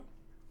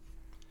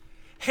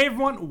Hey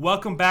everyone,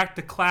 welcome back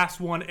to Class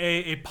 1A,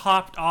 a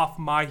popped off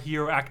My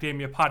Hero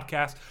Academia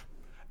podcast.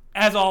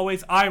 As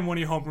always, I am one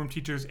of your homeroom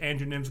teachers,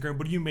 Andrew Nimsgren,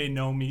 but you may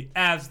know me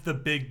as the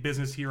Big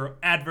Business Hero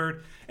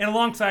Advert. And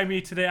alongside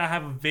me today, I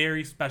have a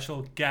very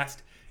special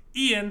guest,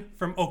 Ian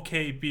from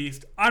OK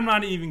Beast. I'm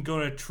not even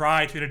going to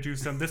try to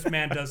introduce him. This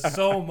man does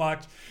so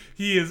much.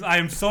 I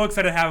am so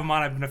excited to have him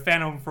on. I've been a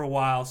fan of him for a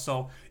while.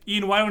 So,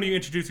 Ian, why don't you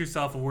introduce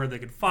yourself and where they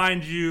can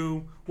find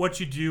you, what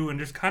you do, and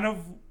just kind of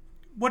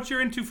what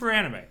you're into for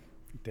anime.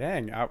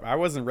 Dang, I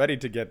wasn't ready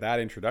to get that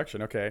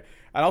introduction. Okay.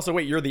 And also,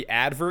 wait, you're the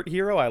advert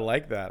hero? I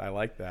like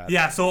that.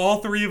 Yeah, so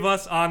all three of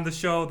us on the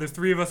show, there's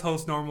three of us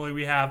hosts normally.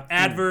 We have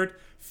Advert,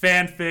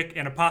 Fanfic,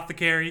 and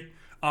Apothecary.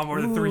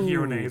 Or the three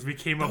hero names. We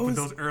came up with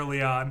those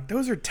early on.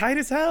 Those are tight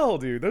as hell,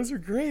 dude. Those are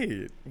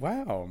great.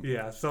 Wow.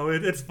 Yeah, so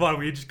it's fun.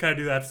 We just kind of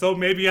do that. So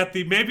maybe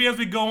as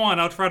we go on,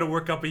 I'll try to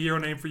work up a hero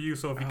name for you.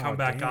 So if you come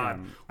back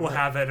on, we'll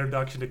have that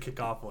introduction to kick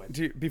off with.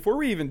 Dude, before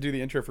we even do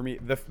the intro for me,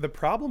 the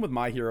problem with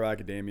My Hero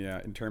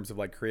Academia in terms of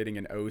like creating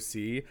an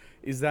OC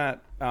is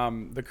that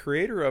the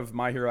creator of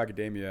My Hero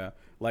Academia,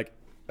 like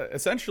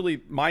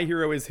essentially My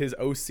Hero is his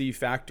OC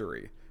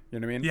factory.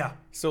 You know what I mean? Yeah.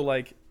 So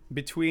like,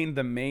 between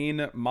the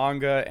main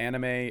manga,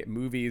 anime,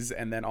 movies,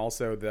 and then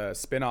also the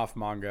spin-off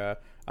manga,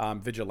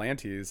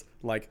 Vigilantes,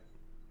 like,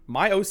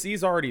 my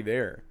OC's already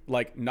there.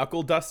 Like,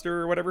 Knuckle Duster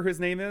or whatever his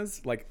name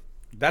is, like,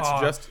 that's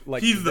just,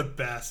 like... He's the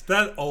best.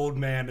 That old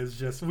man is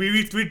just...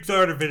 We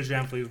started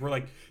Vigilantes. We're,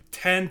 like,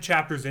 10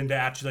 chapters into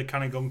actually, like,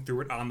 kind of going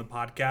through it on the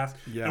podcast.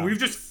 Yeah. And we've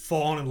just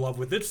fallen in love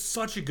with it. It's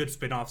such a good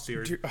spin-off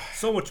series. Dude,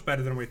 so much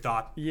better than we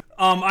thought. Yeah.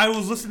 I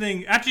was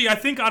listening. Actually, I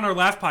think on our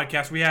last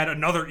podcast we had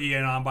another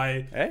Ian on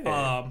by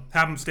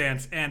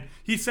Happenstance, and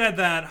he said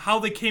that how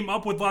they came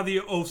up with a lot of the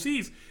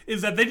OCs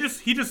is that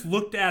he just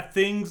looked at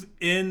things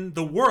in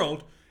the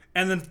world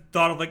and then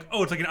thought of like,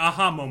 oh, it's like an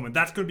aha moment.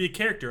 That's going to be a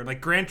character.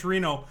 Like Gran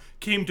Torino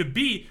came to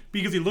be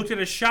because he looked at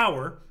a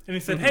shower and he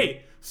said,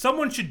 hey,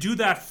 someone should do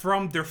that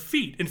from their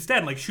feet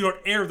instead, like shoot out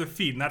air of their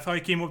feet. And that's how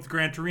he came up with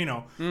Gran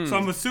Torino. So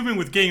I'm assuming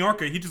with Gang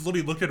Orca, he just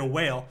literally looked at a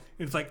whale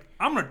and it's like,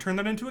 I'm going to turn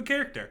that into a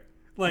character.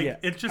 Like,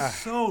 it's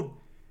just so...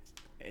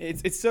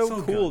 It's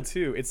so cool, good.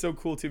 Too. It's so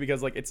cool, too,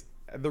 because, like, it's...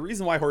 The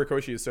reason why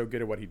Horikoshi is so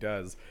good at what he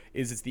does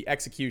is it's the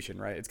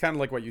execution, right? It's kind of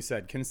like what you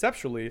said.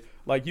 Conceptually,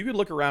 like, you could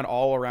look around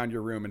all around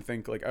your room and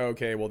think, like, oh,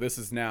 okay, well, this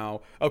is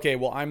now... Okay,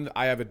 well,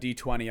 I have a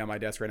D20 on my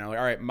desk right now. Like,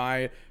 all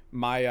right,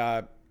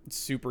 my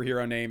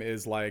superhero name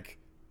is, like,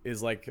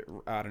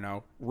 I don't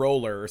know,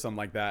 roller or something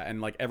like that,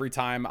 and like every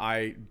time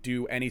I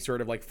do any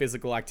sort of like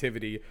physical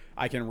activity,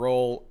 I can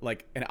roll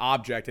like an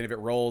object, and if it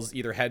rolls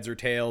either heads or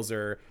tails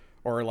or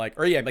like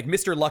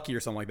Mr. Lucky or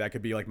something like that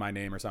could be like my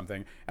name or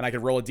something, and I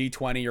could roll a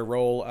D20 or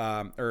roll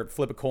or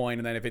flip a coin,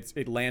 and then if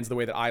it lands the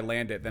way that I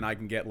land it, then I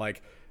can get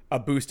like a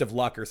boost of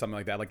luck or something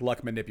like that, like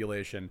luck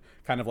manipulation,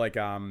 kind of like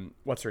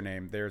what's her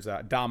name? There's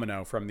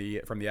Domino from the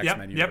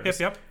X-Men universe.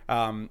 Yep.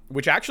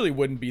 Which actually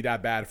wouldn't be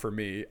that bad for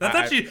me. That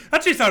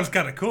actually sounds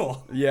kind of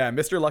cool. Yeah,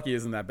 Mr. Lucky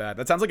isn't that bad.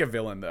 That sounds like a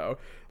villain though.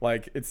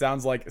 Like it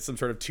sounds like some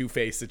sort of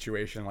Two-Face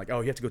situation. Like,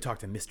 oh, you have to go talk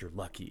to Mr.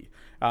 Lucky.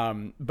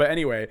 But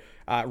anyway,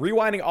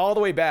 rewinding all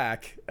the way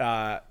back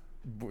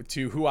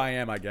to who I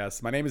am, I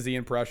guess. My name is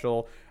Ian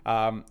Preschel.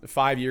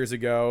 5 years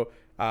ago.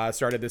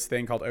 Started this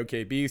thing called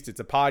OK Beast. It's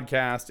a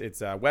podcast,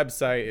 it's a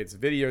website, it's a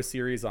video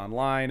series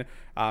online.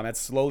 It's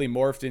slowly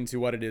morphed into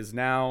what it is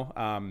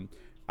now.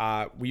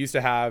 We used to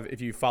have, if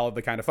you followed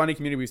the Kind of Funny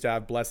community, we used to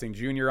have Blessing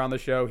Jr. on the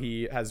show.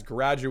 He has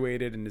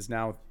graduated and is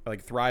now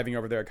like thriving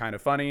over there at Kind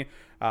of Funny.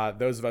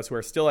 Those of us who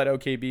are still at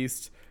OK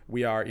Beast,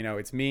 we are,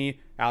 it's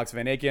me, Alex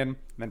Van Aken, and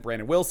then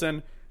Brandon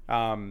Wilson.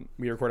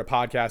 We record a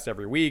podcast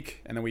every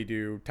week, and then we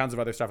do tons of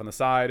other stuff on the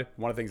side.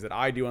 One of the things that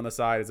I do on the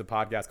side is a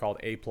podcast called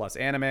A+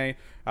 Anime.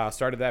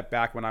 Started that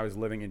back when I was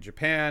living in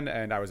Japan,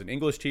 and I was an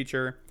English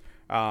teacher,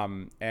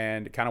 and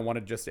kind of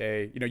wanted just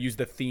use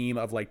the theme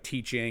of like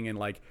teaching and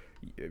like,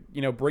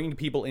 bringing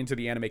people into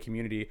the anime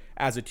community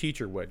as a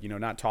teacher would,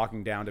 not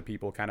talking down to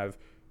people, kind of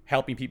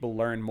helping people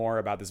learn more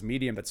about this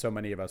medium that so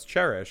many of us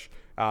cherish,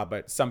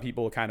 but some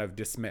people kind of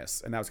dismiss.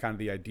 And that was kind of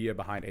the idea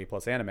behind A+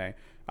 Anime.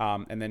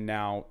 And then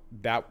now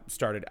that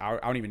started, I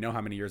don't even know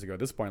how many years ago at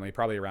this point, like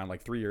probably around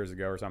like 3 years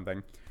ago or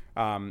something.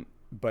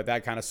 But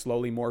that kind of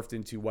slowly morphed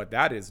into what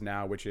that is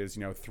now, which is,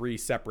 3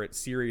 separate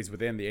series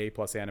within the A+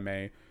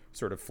 Anime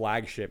sort of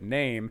flagship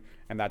name.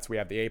 And we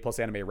have the A+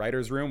 Anime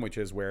Writers Room, which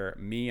is where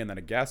me and then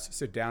a guest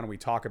sit down and we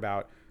talk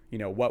about,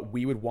 what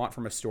we would want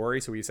from a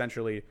story. So we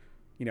essentially...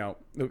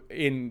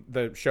 in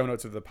the show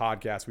notes of the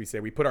podcast, we say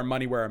we put our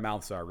money where our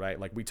mouths are, right?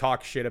 Like we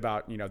talk shit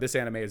about, this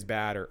anime is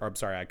bad, or I'm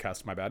sorry, I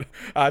cussed, my bad.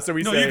 So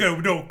we say,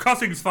 no,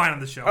 cussing is fine on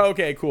the show. Oh,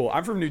 okay, cool.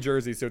 I'm from New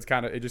Jersey, so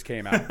it just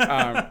came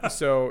out.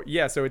 So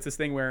it's this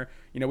thing where,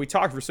 we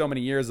talked for so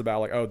many years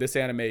about like, oh, this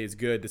anime is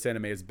good, this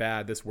anime is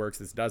bad, this works,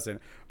 this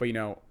doesn't. But,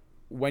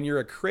 when you're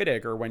a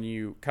critic or when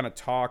you kind of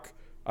talk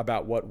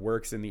about what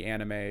works in the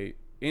anime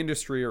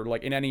industry or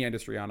like in any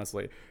industry,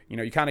 honestly,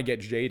 you kind of get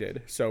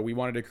jaded. So we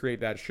wanted to create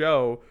that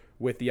show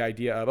with the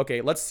idea of,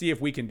 okay, let's see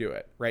if we can do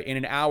it, right? In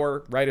an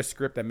hour, write a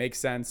script that makes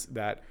sense,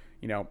 that,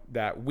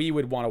 that we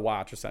would want to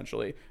watch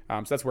essentially.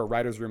 So that's where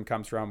Writer's Room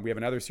comes from. We have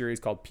another series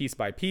called Piece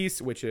by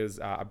Piece, which is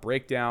a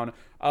breakdown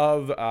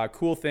of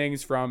cool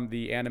things from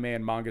the anime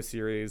and manga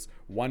series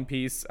One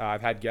Piece.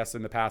 I've had guests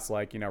in the past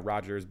like,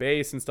 Rogers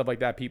Base and stuff like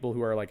that, people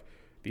who are like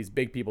these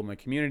big people in the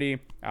community.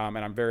 And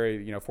I'm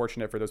very,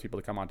 fortunate for those people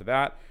to come onto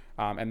that.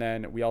 And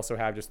then we also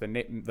have just the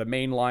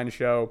mainline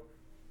show,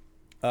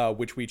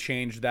 which we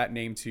changed that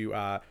name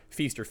to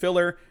Feast or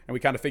Filler, and we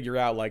kind of figure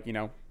out like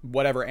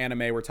whatever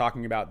anime we're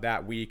talking about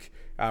that week,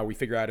 we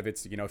figure out if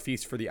it's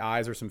feast for the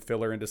eyes or some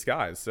filler in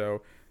disguise.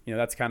 So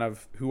that's kind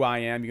of who I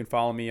am. You can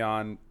follow me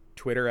on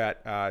Twitter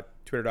at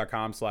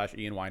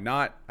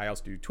twitter.com/IanWhyNot. I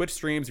also do Twitch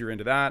streams. You're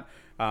into that,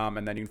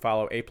 and then you can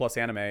follow A Plus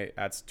Anime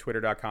at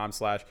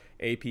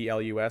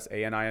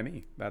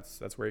twitter.com/APLUSANIME.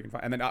 That's where you can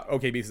find. And then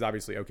OKBeast is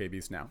obviously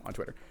OKBeast now on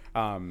Twitter.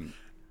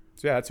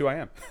 So yeah, that's who I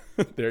am.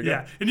 There you go.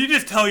 Yeah, and you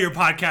just tell your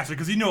podcaster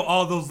because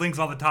all those links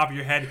on the top of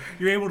your head.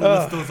 You're able to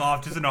list those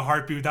off just in a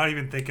heartbeat without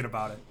even thinking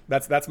about it.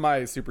 That's my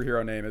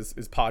superhero name is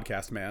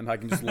Podcast Man. I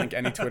can just link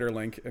any Twitter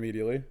link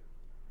immediately.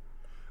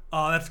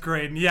 Oh, that's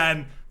great. And yeah,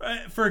 and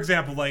for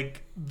example,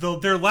 like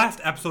their last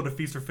episode of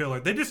Feast or Filler,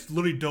 they just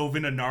literally dove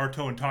into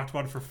Naruto and talked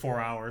about it for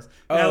 4 hours.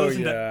 And I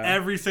listened to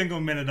every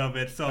single minute of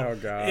it. So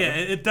yeah,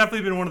 it's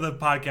definitely been one of the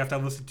podcasts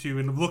I've listened to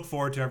and look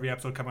forward to every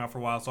episode coming out for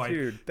a while. So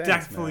I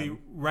definitely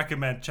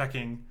recommend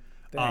checking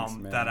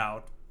that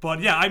out. But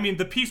yeah, I mean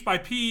the piece by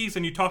piece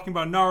and you talking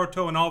about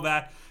Naruto and all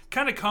that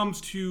kind of comes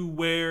to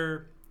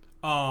where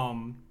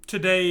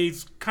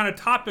today's kind of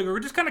topic or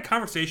just kind of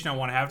conversation I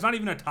want to have. It's not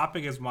even a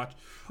topic as much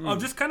of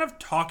just kind of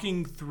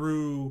talking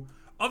through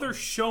other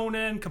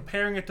shonen,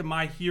 comparing it to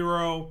My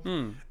Hero.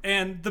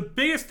 And the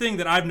biggest thing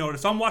that I've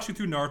noticed, I'm watching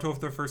through Naruto for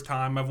the first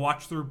time. I've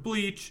watched through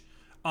Bleach.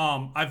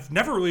 I've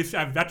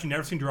actually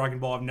never seen Dragon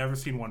Ball. I've never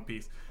seen One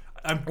Piece.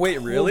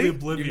 Wait, really?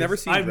 You've never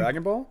seen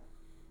Dragon Ball?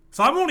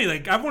 So I've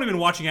only been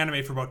watching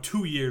anime for about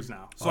 2 years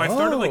now. So I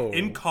started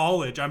in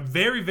college. I'm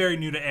very, very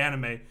new to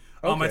anime.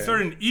 I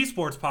started an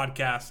esports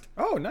podcast.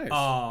 Oh, nice.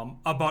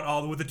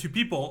 About with the two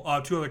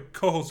other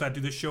co-hosts that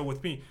do this show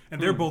with me, and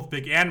they're both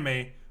big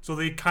anime, so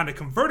they kind of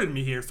converted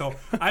me here. So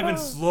I've been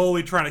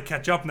slowly trying to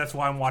catch up, and that's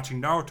why I'm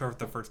watching Naruto for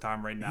the first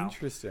time right now.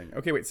 Interesting.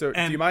 Okay, wait. So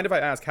do you mind if I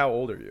ask how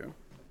old are you?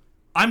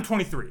 I'm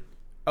 23.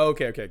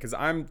 Okay, because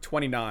I'm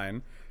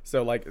 29.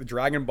 So like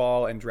Dragon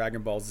Ball and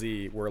Dragon Ball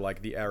Z were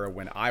like the era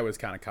when I was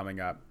kind of coming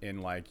up in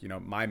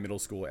my middle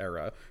school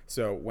era.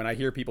 So when I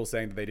hear people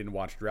saying that they didn't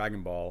watch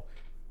Dragon Ball,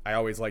 I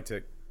always like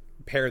to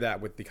pair that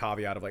with the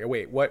caveat of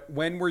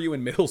when were you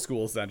in middle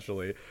school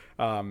essentially?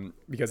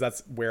 Because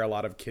that's where a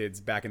lot of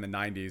kids back in the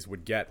 90s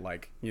would get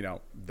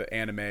the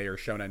anime or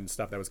shonen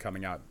stuff that was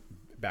coming out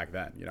back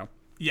then,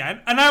 Yeah,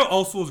 and I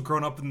also was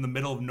growing up in the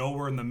middle of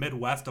nowhere in the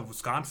Midwest of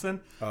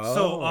Wisconsin.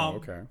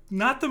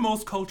 Not the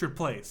most cultured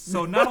place.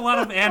 So not a lot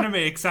of anime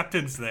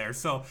acceptance there.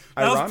 So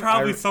that was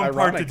probably some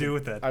part to do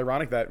with it.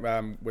 Ironic that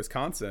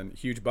Wisconsin,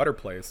 huge butter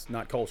place,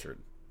 not cultured.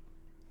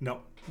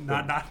 No,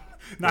 not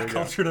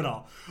cultured at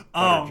all.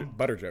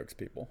 Butter jokes,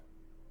 people.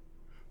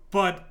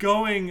 But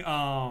going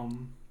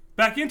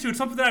back into it,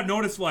 something that I've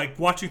noticed,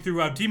 watching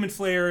through Demon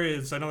Slayer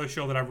is another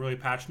show that I'm really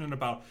passionate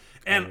about.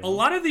 And a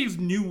lot of these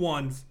new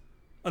ones,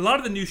 a lot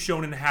of the new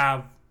shonen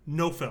have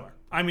no filler.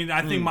 I mean,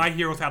 I think My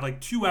Heroes had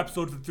 2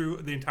 episodes through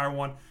the entire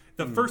one.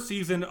 The first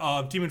season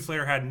of Demon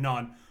Slayer had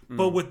none.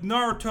 But with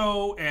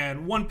Naruto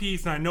and One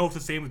Piece, and I know it's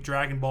the same with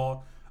Dragon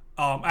Ball.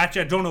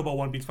 Actually, I don't know about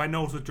One Piece, but I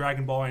know it's with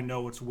Dragon Ball. I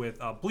know it's with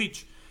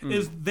Bleach.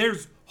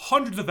 There's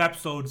hundreds of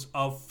episodes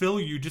of filler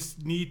you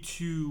just need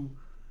to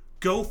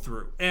go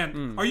through.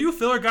 And are you a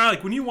filler guy?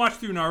 When you watch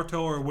through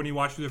Naruto or when you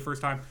watch through the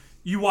first time,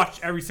 you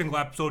watched every single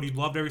episode, you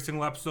loved every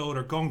single episode,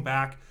 or going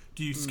back,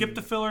 do you skip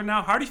the filler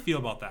now? How do you feel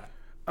about that?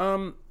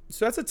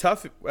 So that's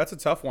a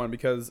tough one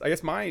because I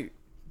guess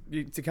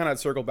to kind of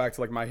circle back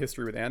to my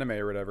history with anime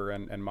or whatever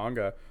and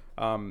manga,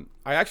 I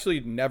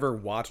actually never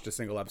watched a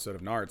single episode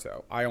of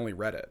Naruto. I only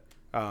read it.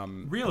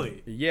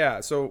 Really?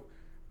 Yeah. So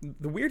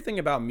the weird thing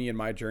about me and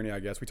my journey, I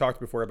guess, we talked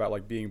before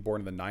about being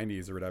born in the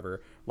 90s or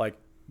whatever.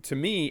 To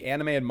me,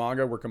 anime and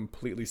manga were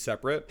completely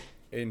separate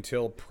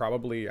until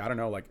probably, I don't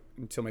know,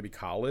 until maybe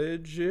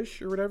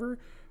college-ish or whatever.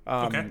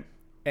 Okay.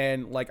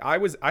 And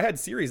I had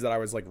series that I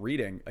was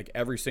reading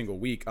every single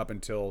week up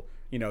until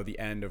the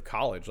end of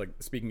college.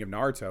 Speaking of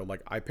Naruto,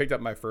 I picked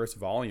up my first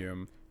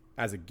volume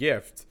as a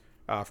gift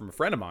from a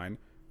friend of mine.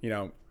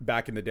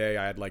 Back in the day,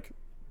 I had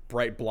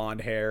bright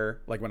blonde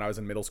hair when I was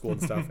in middle school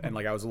and stuff, and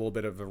I was a little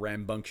bit of a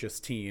rambunctious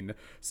teen.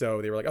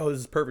 So they were like, "Oh, this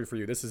is perfect for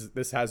you.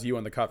 This has you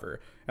on the cover,"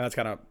 and that's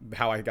kind of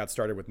how I got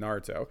started with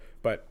Naruto.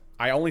 But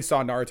I only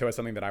saw Naruto as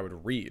something that I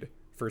would read.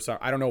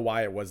 I don't know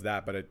why it was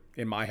that, but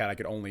in my head I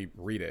could only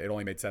read it. It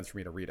only made sense for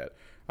me to read it.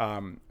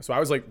 So I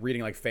was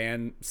reading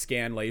fan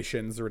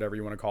scanlations or whatever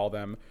you want to call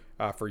them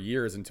for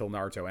years until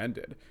Naruto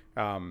ended.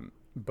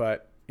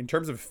 But in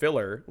terms of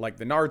filler,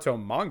 the Naruto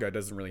manga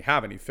doesn't really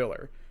have any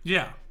filler.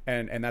 Yeah.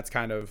 And that's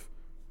kind of,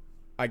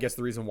 I guess,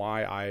 the reason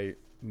why I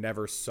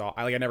never saw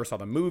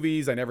the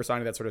movies. I never saw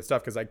any of that sort of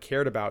stuff because I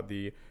cared about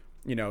the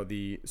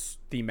the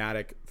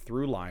thematic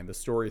through line, the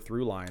story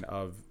through line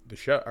of the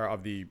show, or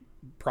of the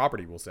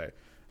property, we'll say.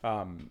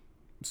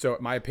 So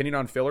my opinion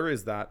on filler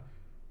is that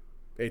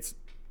it's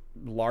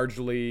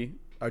largely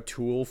a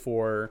tool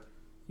for,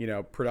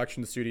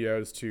 production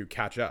studios to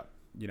catch up,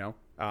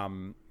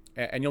 and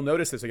you'll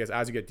notice this, I guess,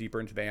 as you get deeper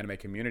into the anime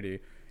community,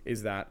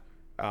 is that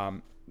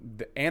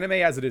the anime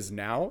as it is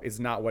now is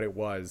not what it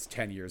was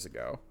 10 years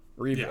ago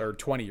or even or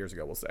 20 years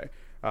ago, we'll say,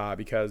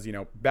 because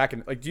back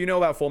in, like, do you know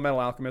about Full Metal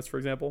Alchemist, for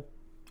example?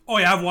 Oh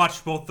yeah, I've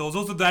watched both those.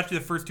 Those are actually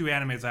the first two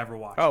animes I ever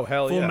watched. Oh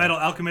hell yeah! Full Metal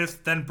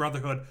Alchemist, then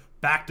Brotherhood,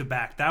 back to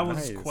back. That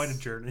was quite a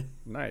journey.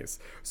 Nice.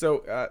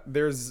 So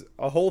there's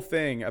a whole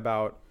thing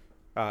about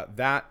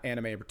that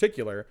anime in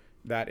particular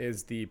that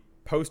is the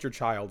poster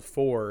child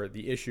for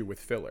the issue with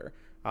filler.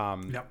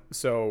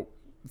 So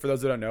for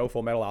those that don't know,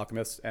 Full Metal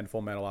Alchemist and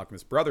Full Metal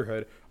Alchemist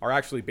Brotherhood are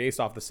actually based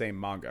off the same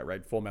manga,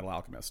 right? Full Metal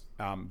Alchemist.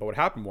 But what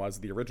happened was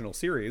the original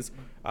series,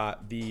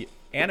 the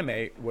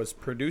anime was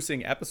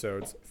producing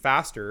episodes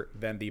faster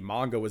than the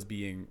manga was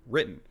being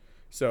written.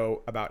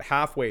 So about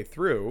halfway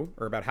through,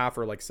 or about half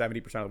or like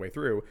 70% of the way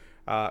through,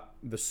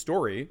 the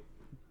story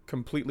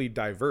completely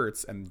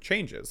diverts and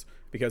changes.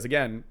 Because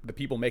again, the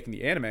people making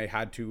the anime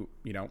had to,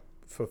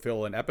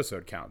 fulfill an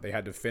episode count. They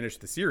had to finish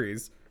the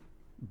series,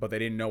 but they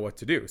didn't know what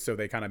to do. So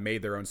they kind of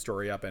made their own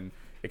story up, and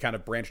it kind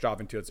of branched off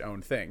into its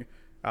own thing.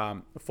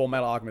 Full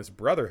Metal Alchemist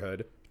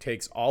Brotherhood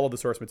takes all of the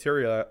source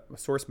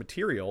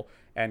material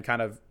and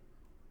kind of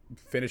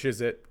finishes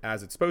it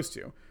as it's supposed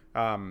to.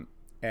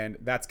 And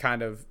that's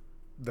kind of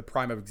the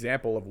prime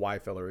example of why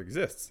filler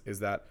exists, is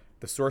that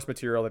the source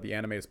material that the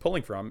anime is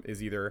pulling from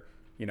is either,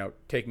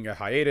 taking a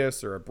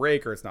hiatus or a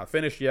break, or it's not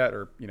finished yet,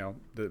 or,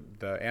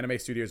 the anime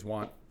studios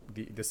want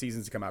the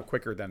seasons to come out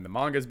quicker than the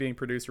manga is being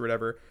produced or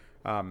whatever.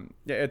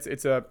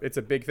 It's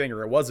a big thing,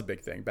 or it was a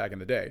big thing back in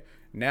the day.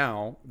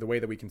 Now the way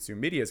that we consume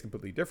media is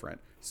completely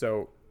different.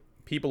 So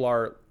people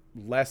are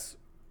less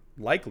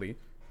likely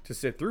to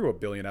sit through 1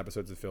 billion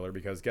episodes of filler,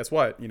 because guess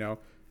what?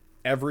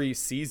 Every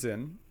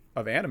season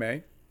of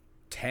anime,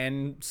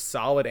 10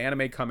 solid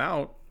anime come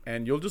out,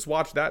 and you'll just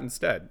watch that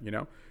instead.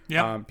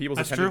 People's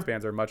attention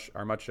spans are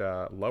much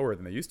lower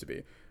than they used to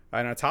be.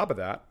 And on top of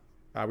that,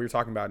 we were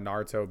talking about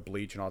Naruto,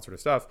 Bleach, and all that sort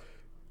of stuff.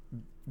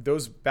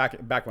 Those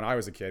back when I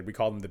was a kid, we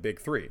called them the big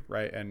three,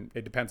 right? And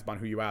it depends upon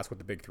who you ask what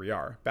the big three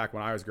are. Back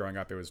when I was growing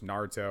up, it was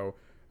Naruto,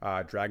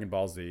 Dragon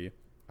Ball Z,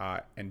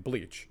 and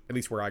Bleach. At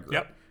least where I grew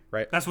up,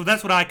 right? That's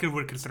what I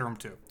would consider them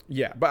too.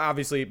 Yeah, but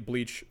obviously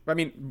Bleach. I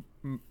mean,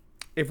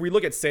 if we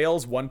look at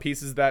sales, One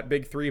Piece is that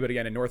big three. But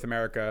again, in North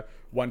America,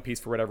 One Piece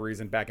for whatever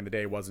reason back in the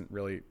day wasn't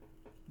really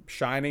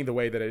shining the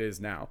way that it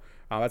is now.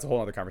 That's a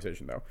whole other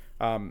conversation though.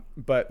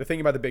 But the thing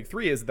about the big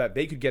three is that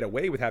they could get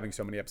away with having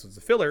so many episodes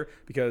of filler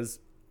because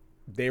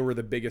they were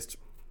the biggest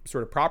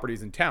sort of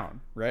properties in town,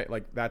 right?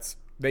 Like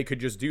they could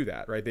just do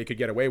that, right? They could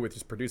get away with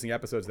just producing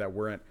episodes that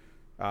weren't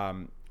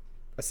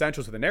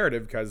essential to the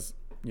narrative because,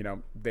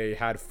 they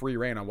had free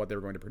reign on what they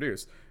were going to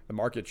produce. The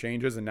market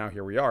changes, and now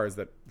here we are, is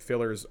that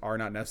fillers are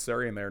not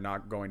necessary and they're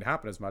not going to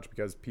happen as much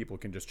because people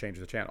can just change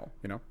the channel,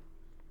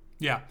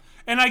 Yeah.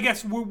 And I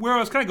guess where I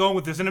was kind of going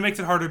with this, and it makes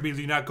it harder because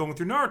you're not going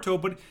through Naruto,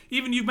 but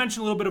even you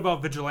mentioned a little bit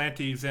about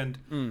vigilantes,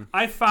 and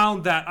I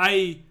found that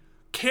I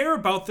care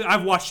about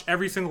I've watched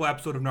every single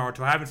episode of Naruto.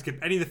 I haven't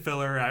skipped any of the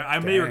filler. I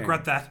may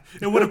regret that.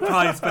 It would have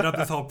probably sped up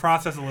this whole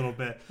process a little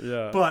bit.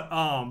 Yeah. But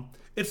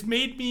it's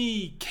made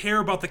me care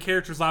about the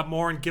characters a lot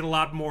more and get a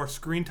lot more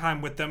screen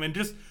time with them and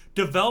just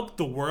develop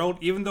the world,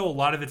 even though a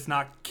lot of it's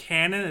not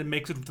canon. It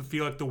makes it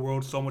feel like the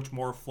world's so much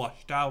more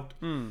fleshed out.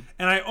 And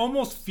I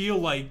almost feel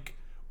like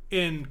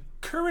in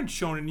current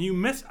shonen, you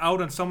miss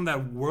out on some of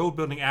that world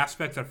building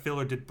aspects that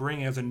filler did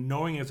bring, as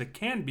annoying as it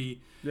can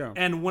be. Yeah.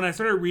 And when I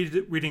started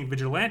reading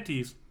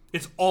Vigilantes,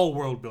 it's all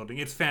world building.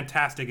 It's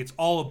fantastic. It's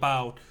all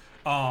about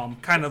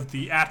kind of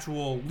the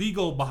actual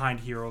legal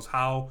behind Heroes,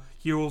 how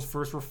Heroes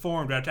first were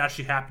formed. That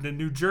actually happened in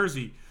New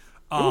Jersey.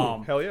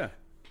 Ooh, hell yeah.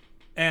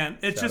 And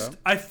it's just,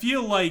 I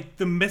feel like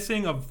the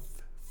missing of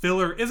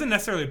filler isn't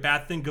necessarily a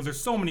bad thing because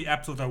there's so many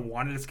episodes I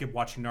wanted to skip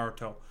watching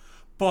Naruto.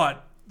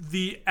 But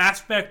the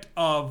aspect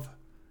of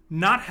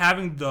not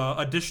having the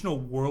additional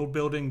world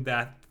building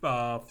that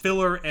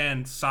filler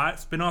and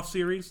spin-off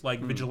series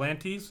like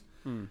Vigilantes,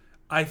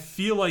 I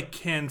feel like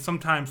can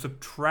sometimes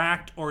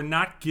subtract or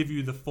not give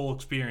you the full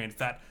experience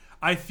that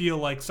I feel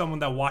like someone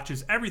that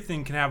watches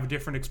everything can have a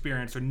different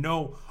experience or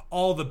know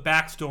all the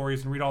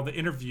backstories and read all the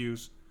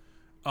interviews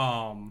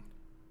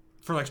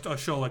for like a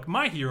show like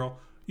My Hero.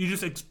 You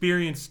just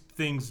experience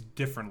things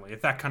differently,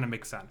 if that kind of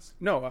makes sense.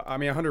 No, I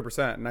mean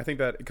 100%, and I think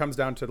that it comes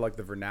down to like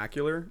the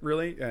vernacular,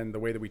 really, and the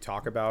way that we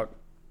talk about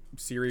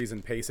series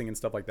and pacing and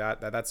stuff like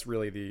that. That's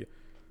really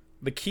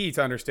the key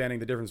to understanding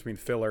the difference between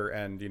filler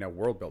and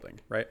world building,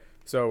 right?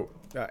 So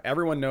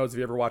everyone knows, if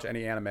you ever watch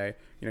any anime,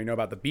 you know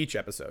about the beach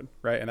episode,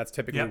 right? And that's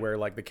typically where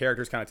like the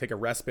characters kind of take a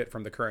respite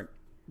from the current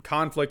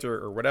conflict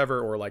or whatever,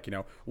 or like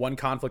one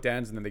conflict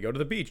ends and then they go to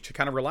the beach to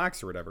kind of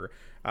relax or whatever.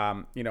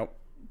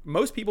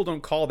 most people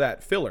don't call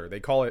that filler. They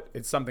call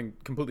it's something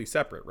completely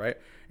separate, right?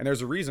 And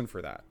there's a reason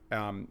for that.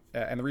 And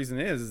the reason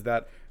is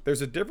that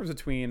there's a difference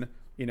between,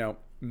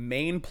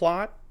 main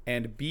plot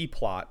and B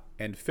plot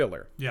and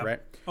filler, right?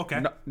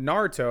 Okay.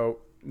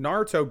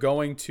 Naruto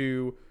going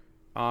to,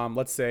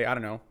 let's say, I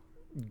don't know,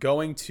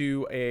 going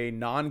to a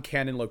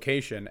non-canon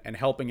location and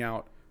helping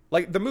out,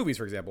 like the movies,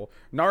 for example.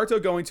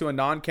 Naruto going to a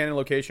non-canon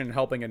location and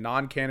helping a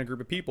non-canon group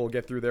of people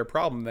get through their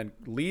problem, then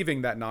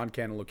leaving that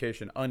non-canon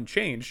location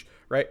unchanged,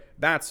 right?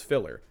 That's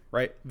filler,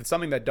 right?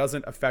 Something that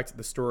doesn't affect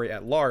the story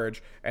at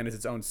large and is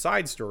its own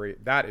side story,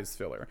 that is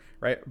filler,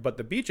 right? But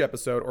the beach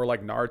episode, or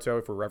like Naruto,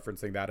 if we're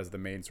referencing that as the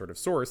main sort of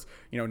source,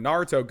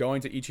 Naruto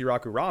going to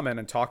Ichiraku Ramen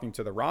and talking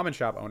to the ramen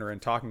shop owner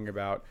and talking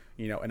about,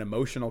 an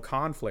emotional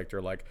conflict,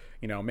 or like,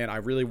 man, I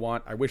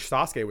wish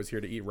Sasuke was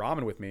here to eat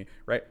ramen with me,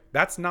 right?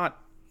 That's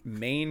not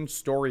main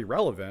story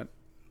relevant,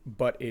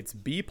 but it's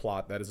B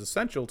plot that is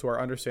essential to our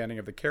understanding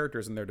of the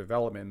characters and their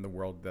development in the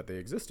world that they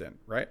exist in,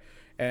 right?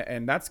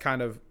 And that's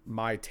kind of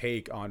my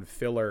take on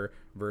filler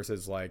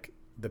versus like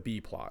the B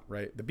plot,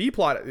 right? The B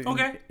plot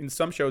in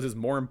some shows is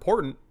more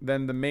important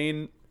than the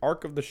main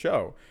arc of the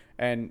show.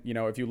 And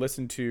if you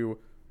listen to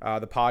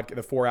the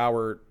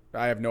 4-hour,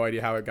 I have no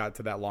idea how it got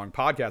to that long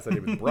podcast I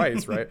did with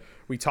Bryce, right?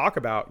 We talk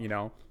about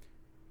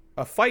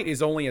a fight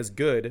is only as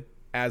good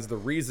as the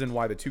reason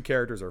why the two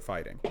characters are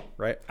fighting,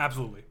 right?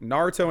 Absolutely.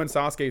 Naruto and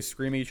Sasuke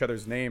screaming each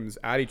other's names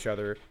at each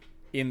other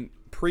in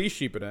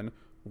pre-Shippuden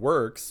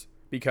works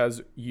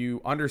because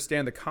you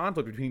understand the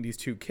conflict between these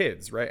two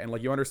kids, right? And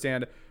like you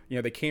understand,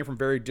 they came from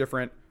very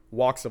different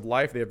walks of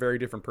life. They have very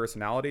different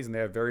personalities and they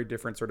have very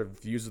different sort of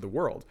views of the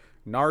world.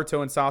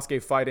 Naruto and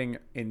Sasuke fighting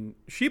in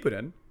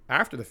Shippuden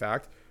after the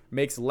fact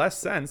makes less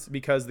sense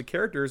because the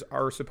characters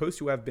are supposed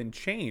to have been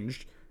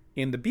changed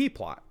in the B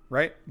plot,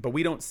 right? But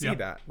we don't see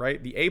that,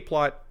 right? The A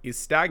plot is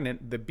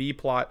stagnant. The B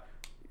plot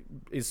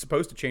is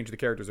supposed to change the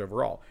characters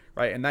overall,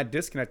 right? And that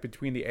disconnect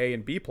between the A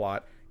and B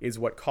plot is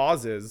what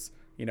causes,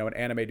 an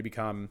anime to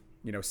become,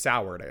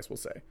 soured, I guess we'll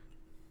say.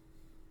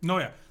 No,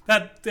 yeah.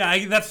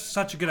 That's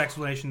such a good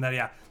explanation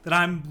that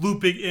I'm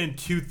looping in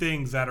two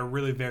things that are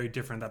really very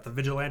different. That the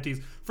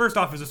Vigilantes, first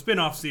off, is a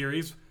spin-off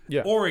series.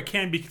 Yeah. Or it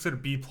can be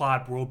considered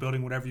B-plot, world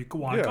building, whatever you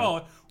want to call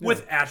it,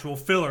 with actual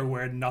filler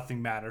where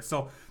nothing matters.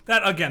 So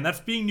that's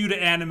being new to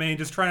anime and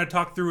just trying to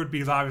talk through it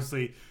because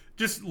obviously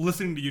just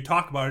listening to you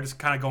talk about it, just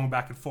kind of going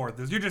back and forth.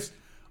 You're just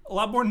a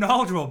lot more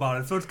knowledgeable about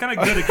it. So it's kind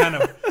of good to kind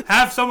of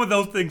have some of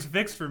those things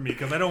fixed for me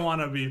because I don't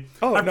want to be...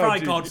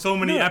 called so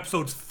many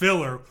episodes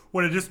filler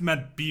when it just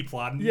meant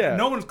B-plot. Yeah.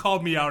 No one's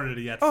called me out at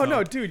it yet. Oh,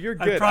 no, dude, you're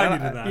good. I probably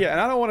needed that. Yeah,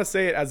 and I don't want to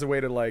say it as a way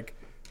to like...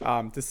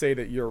 to say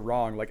that you're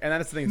wrong, like, and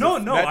that's the thing. No,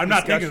 I'm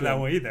not thinking it that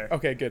way either.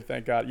 Okay, good,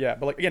 thank God. Yeah,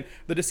 but like again,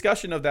 the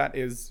discussion of that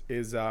is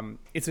it's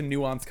a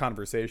nuanced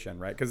conversation,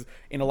 right? Because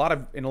in a lot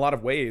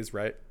of ways,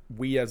 right,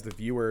 we as the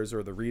viewers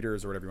or the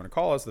readers or whatever you want to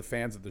call us, the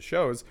fans of the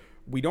shows,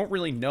 we don't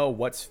really know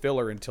what's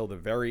filler until the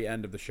very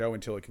end of the show,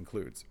 until it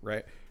concludes,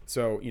 right?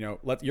 So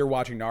you're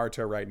watching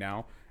Naruto right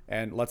now,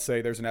 and let's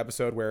say there's an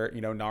episode where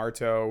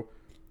Naruto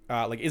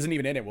like isn't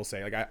even in it. We'll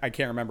say like I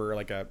can't remember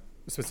like a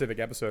specific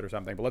episode or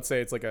something, but let's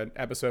say it's like an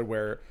episode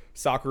where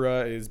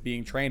Sakura is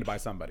being trained by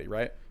somebody,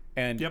 right?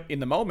 And in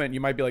the moment you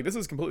might be like, this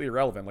is completely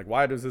irrelevant, like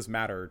why does this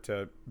matter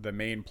to the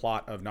main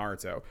plot of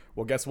Naruto?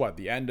 Well, guess what,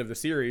 the end of the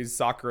series,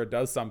 Sakura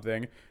does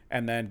something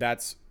and then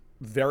that's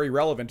very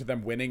relevant to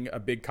them winning a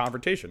big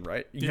confrontation,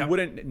 right? You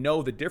wouldn't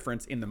know the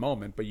difference in the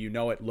moment, but you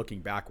know it looking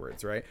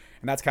backwards, right?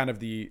 And that's kind of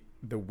the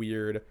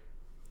weird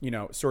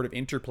sort of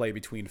interplay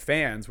between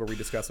fans where we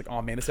discuss like,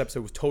 oh man, this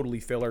episode was totally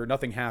filler,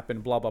 nothing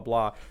happened, blah, blah,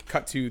 blah.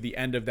 Cut to the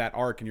end of that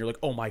arc and you're like,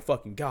 oh my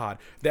fucking God,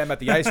 them at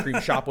the ice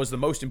cream shop was the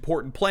most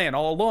important plan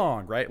all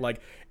along, right? Like,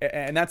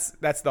 and that's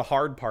the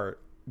hard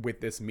part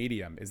with this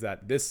medium, is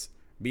that this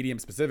medium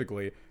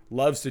specifically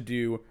loves to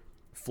do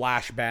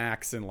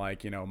flashbacks and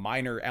like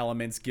minor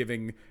elements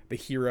giving the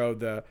hero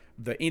the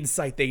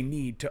insight they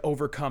need to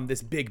overcome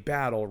this big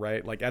battle,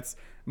 right? Like that's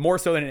more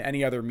so than in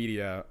any other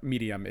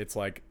medium. It's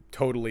like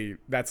totally,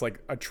 that's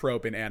like a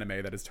trope in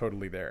anime that is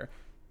totally there.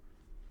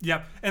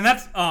 Yeah, and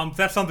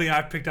that's something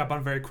I've picked up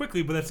on very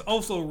quickly, but it's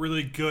also a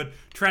really good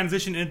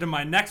transition into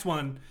my next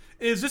one,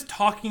 is just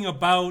talking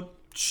about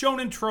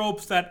shonen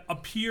tropes that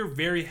appear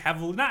very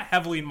heavily, not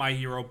heavily in My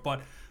Hero,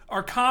 but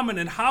are common,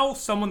 and how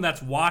someone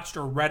that's watched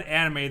or read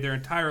anime their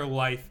entire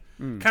life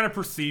kind of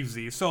perceives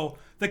these. So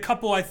the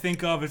couple I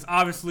think of is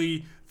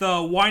obviously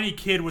the whiny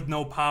kid with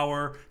no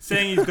power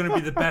saying he's going to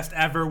be the best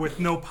ever with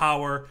no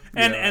power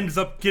and ends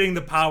up getting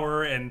the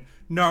power, and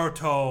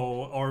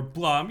Naruto or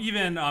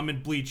even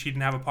in Bleach, he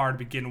didn't have a power to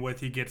begin with.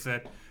 He gets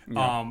it.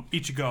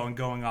 Ichigo and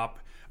going up.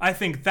 I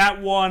think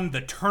that one,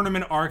 the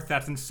tournament arc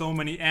that's in so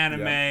many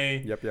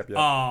anime. Yep.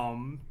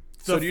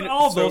 So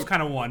those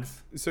kind of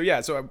ones. So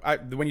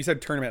when you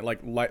said tournament,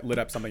 like lit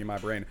up something in my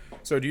brain.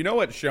 So do you know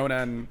what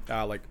shonen,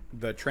 like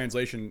the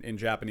translation in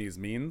Japanese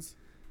means?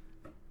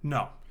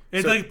 No.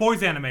 It's like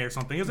boys anime or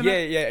something, isn't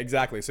it? Yeah,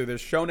 exactly. So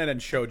there's shonen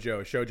and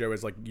shoujo. Shoujo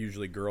is like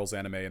usually girls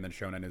anime, and then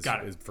shonen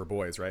is for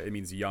boys, right? It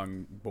means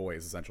young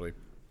boys, essentially.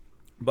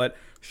 But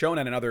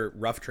shonen, another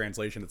rough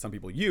translation that some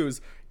people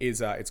use,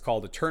 is it's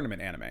called a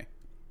tournament anime.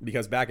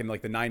 Because back in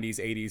like the 90s,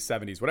 80s,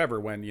 70s, whatever,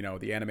 when, you know,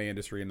 the anime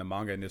industry and the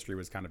manga industry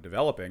was kind of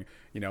developing,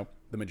 you know,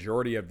 the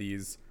majority of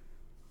these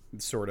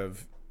sort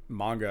of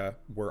manga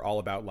were all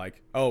about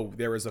like, oh,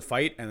 there was a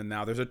fight and then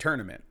now there's a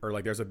tournament, or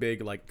like there's a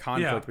big like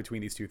conflict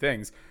between these two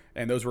things.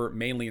 And those were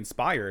mainly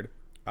inspired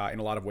in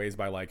a lot of ways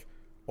by like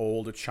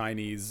old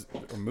Chinese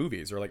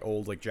movies, or like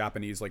old like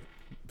Japanese like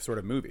sort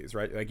of movies,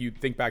 right? Like you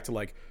think back to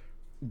like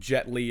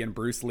Jet Li and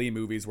Bruce Lee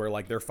movies where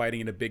like they're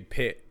fighting in a big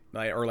pit,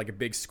 like, or like a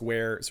big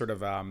square sort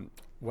of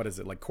what is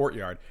it, like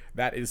courtyard.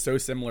 That is so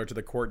similar to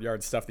the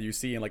courtyard stuff that you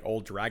see in like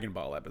old Dragon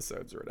Ball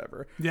episodes or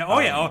whatever.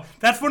 Yeah.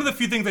 That's one of the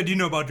few things I do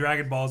know about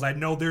Dragon Balls. I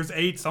know there's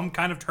some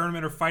kind of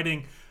tournament or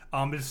fighting.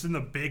 It's in the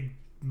big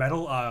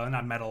metal,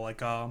 not metal,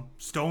 like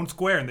stone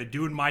square, and they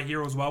do in My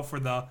Hero as well for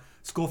the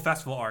school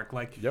festival arc.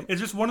 Like, It's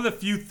just one of the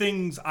few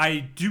things I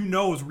do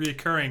know is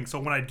reoccurring. So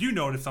when I do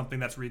notice something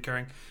that's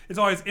reoccurring, it's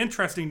always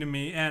interesting to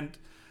me. And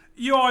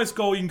you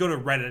can go to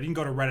Reddit. You can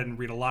go to Reddit and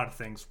read a lot of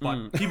things.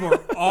 But people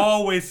are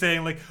always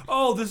saying, like,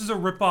 oh, this is a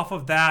ripoff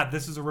of that.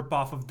 This is a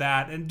ripoff of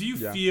that. And do you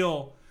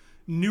feel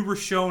newer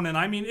shonen?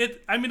 I mean,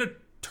 a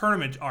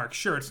tournament arc,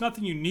 sure, it's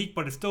nothing unique,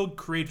 but it still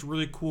creates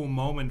really cool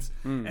moments.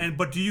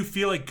 But do you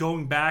feel like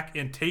going back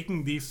and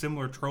taking these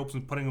similar tropes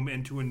and putting them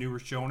into a newer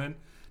shonen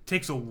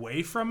takes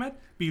away from it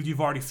because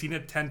you've already seen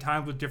it 10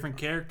 times with different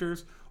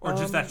characters, or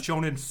just that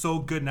shonen's so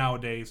good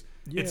nowadays,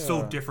 it's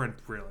so different,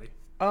 really?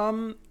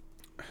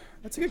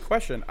 That's a good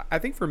question. I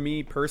think for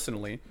me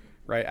personally,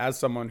 right, as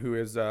someone who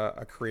is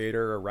a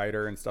creator, a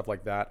writer, and stuff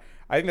like that,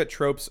 I think that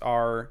tropes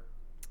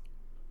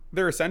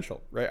they're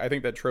essential, right? I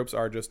think that tropes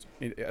are just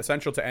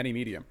essential to any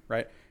medium,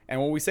 right? And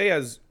when we say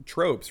as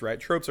tropes, right,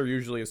 tropes are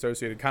usually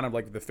associated, kind of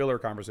like the filler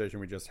conversation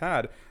we just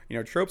had, you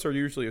know, tropes are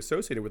usually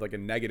associated with like a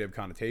negative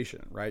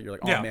connotation, right? You're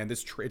like, oh man,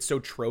 it's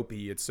so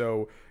tropey, it's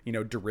so, you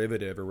know,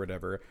 derivative or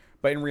whatever.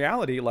 But in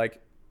reality,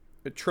 like,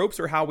 tropes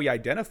are how we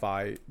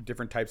identify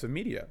different types of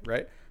media,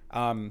 right?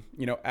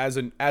 You know, as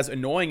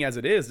annoying as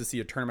it is to see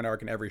a tournament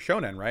arc in every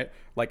shonen, right?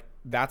 Like,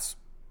 that's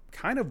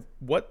kind of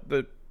what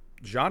the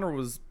genre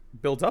was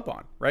built up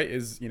on, right?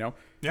 Is, you know,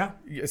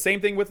 same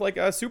thing with like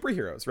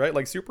superheroes, right?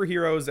 Like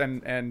superheroes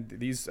and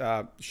these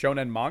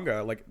shonen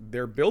manga, like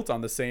they're built on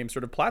the same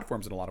sort of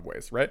platforms in a lot of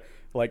ways, right?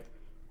 Like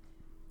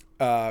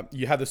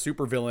you have the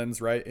super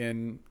villains, right,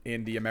 in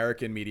the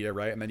American media,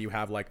 right? And then you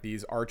have like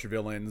these arch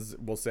villains,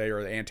 we'll say,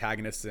 or the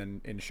antagonists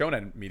in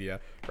shonen media,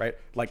 right?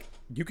 Like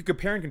you could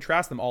compare and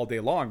contrast them all day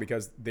long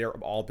because they're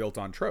all built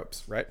on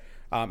tropes, right?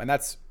 And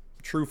that's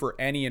true for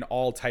any and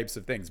all types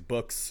of things,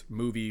 books,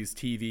 movies,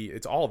 TV,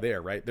 it's all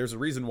there, right? There's a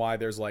reason why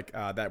there's like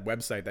that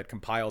website that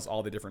compiles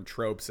all the different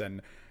tropes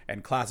and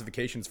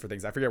classifications for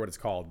things. I forget what it's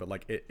called, but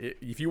like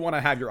if you want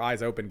to have your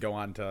eyes open, go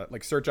on to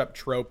like search up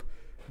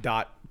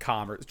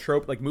trope.com or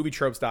trope, like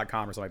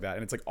movietropes.com or something like that,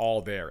 and it's like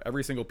all there.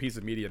 Every single piece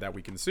of media that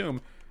we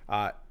consume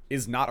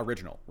is not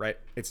original, right?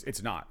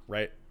 It's not,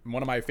 right?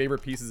 One of my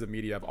favorite pieces of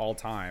media of all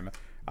time,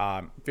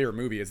 favorite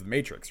movie, is The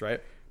Matrix,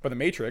 right? But The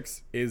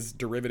Matrix is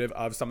derivative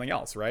of something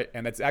else, right?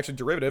 And it's actually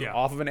derivative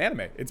off of an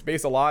anime. It's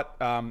based a lot.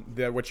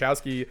 The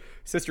Wachowski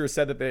sisters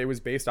said that it was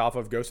based off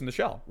of Ghost in the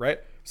Shell, right?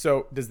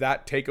 So does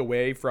that take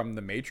away from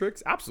The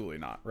Matrix? Absolutely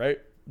not,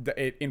 right?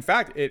 In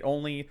fact, it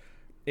only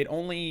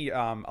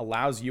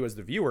allows you as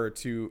the viewer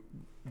to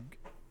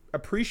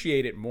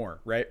appreciate it more,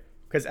 right?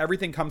 Because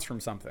everything comes from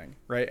something,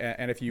 right?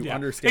 And if you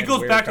understand, it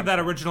goes back to that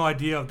original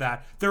idea of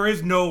that there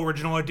is no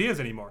original ideas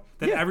anymore.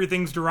 That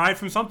everything's derived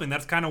from something.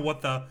 That's kind of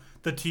what the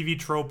TV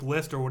trope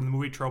list or what the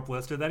movie trope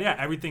list is. That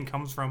everything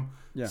comes from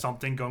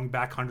something going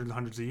back hundreds and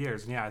hundreds of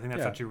years. And I think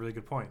that's actually a really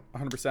good point.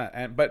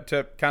 100%. But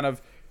to kind of,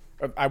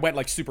 I went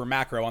like super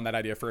macro on that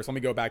idea first. Let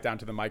me go back down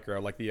to the micro,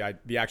 like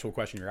the actual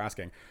question you're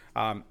asking.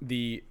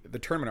 The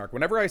tournament arc.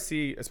 Whenever I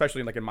see,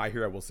 especially like in My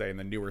Hero, we'll say in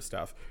the newer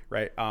stuff,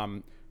 right?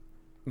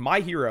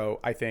 My Hero,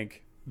 I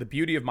think the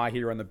beauty of My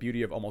Hero and the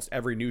beauty of almost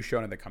every new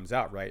shonen that comes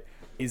out, right,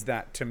 is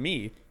that to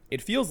me,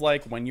 it feels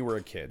like when you were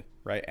a kid,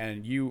 right?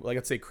 And you, like,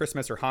 let's say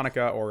Christmas or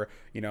Hanukkah or,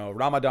 you know,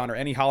 Ramadan or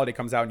any holiday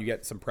comes out and you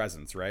get some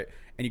presents, right?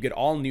 And you get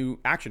all new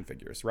action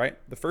figures, right?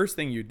 The first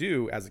thing you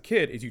do as a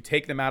kid is you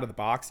take them out of the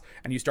box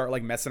and you start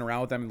like messing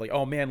around with them and like,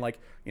 oh man, like,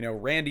 you know,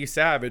 Randy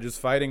Savage is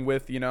fighting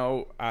with, you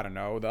know, I don't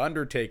know, The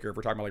Undertaker, if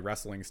we're talking about like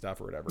wrestling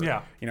stuff or whatever.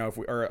 Yeah. You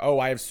know,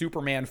 I have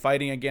Superman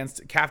fighting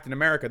against Captain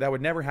America. That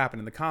would never happen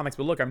in the comics,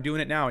 but look, I'm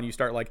doing it now. And you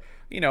start like,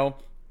 you know,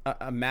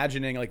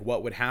 imagining like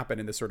what would happen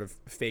in this sort of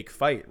fake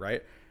fight,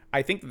 right?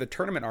 I think that the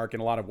tournament arc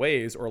in a lot of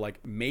ways, or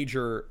like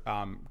major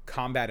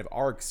combative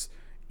arcs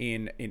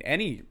in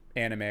any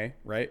anime,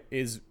 right,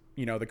 is,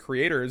 you know, the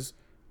creators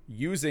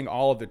using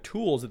all of the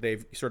tools that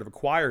they've sort of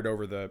acquired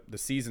over the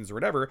seasons or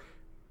whatever,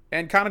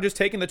 and kind of just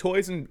taking the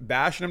toys and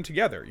bashing them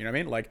together. You know what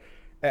I mean? Like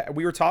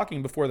we were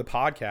talking before the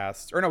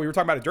podcast, or no, we were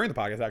talking about it during the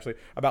podcast actually,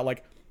 about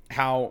like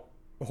how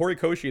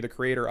Horikoshi, the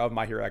creator of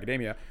My Hero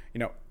Academia, you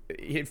know,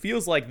 it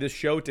feels like this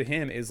show to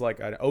him is like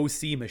an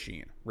OC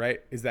machine,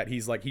 right? Is that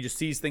he's like, he just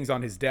sees things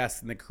on his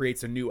desk and then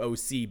creates a new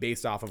OC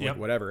based off of like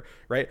whatever,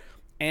 right?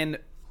 And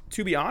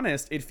to be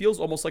honest, it feels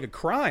almost like a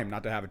crime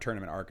not to have a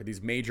tournament arc,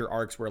 these major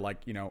arcs where like,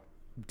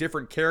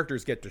 different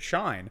characters get to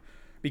shine.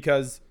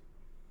 Because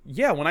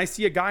yeah, when I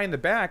see a guy in the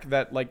back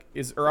that like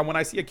or when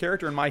I see a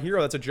character in My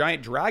Hero that's a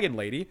giant dragon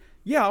lady,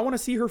 yeah, I want to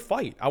see her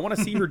fight. I want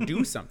to see her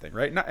do something,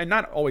 right?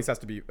 Not always has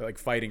to be like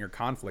fighting or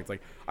conflict.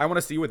 Like I want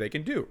to see what they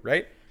can do,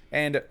 right?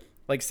 And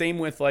like same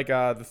with like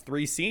the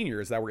 3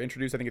 seniors that were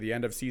introduced, I think at the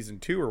end of season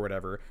 2 or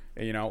whatever.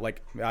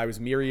 Like I was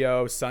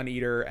Mirio, Sun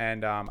Eater,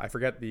 and I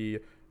forget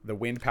the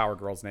wind power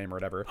girl's name or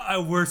whatever.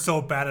 We're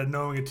so bad at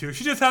knowing it too.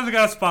 She just hasn't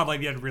got a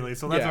spotlight yet, really.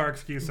 So that's our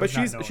excuse. But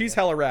she's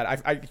hella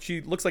rad.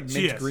 She looks like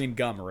mint green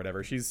gum or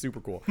whatever. She's super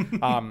cool.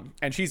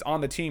 And she's on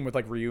the team with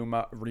like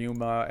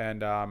Ryuma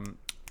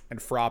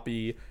and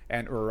Froppy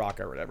and Uraraka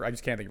or whatever. I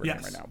just can't think of her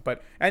name right now.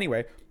 But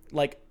anyway,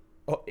 like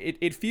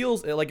it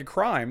feels like a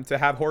crime to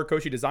have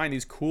Horikoshi design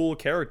these cool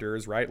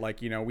characters, right?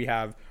 Like, we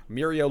have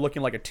Mirio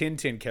looking like a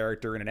Tintin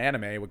character in an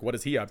anime. Like, what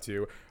is he up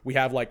to? We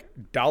have like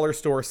Dollar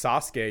Store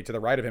Sasuke to the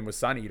right of him with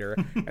Sun Eater.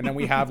 And then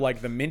we have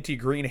like the minty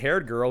green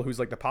haired girl who's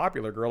like the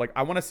popular girl. Like,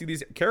 I want to see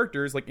these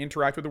characters like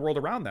interact with the world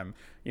around them,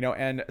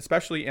 and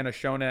especially in a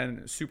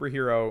shonen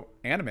superhero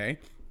anime,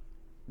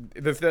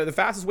 the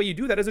fastest way you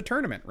do that is a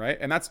tournament, right?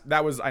 And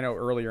that was, I know,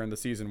 earlier in the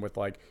season with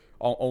like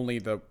only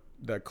the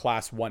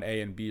class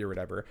 1A and B or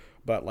whatever,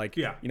 but like,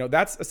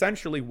 that's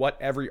essentially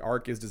what every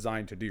arc is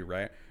designed to do,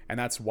 right? And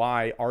that's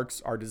why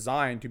arcs are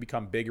designed to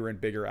become bigger and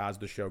bigger as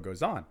the show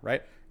goes on,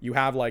 right? You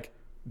have like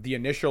the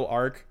initial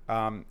arc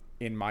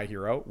in My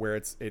Hero where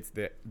it's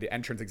the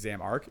entrance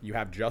exam arc. You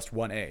have just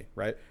 1A,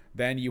 right?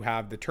 Then you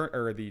have the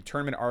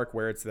tournament arc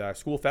where it's the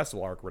school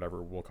festival arc,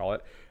 whatever we'll call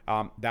it.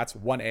 That's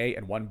 1A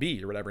and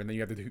 1B or whatever. And then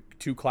you have the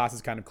two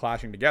classes kind of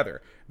clashing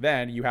together.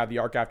 Then you have the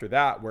arc after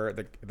that where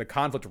the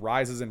conflict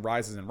rises and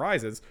rises and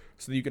rises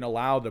so that you can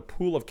allow the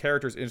pool of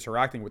characters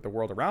interacting with the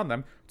world around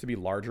them to be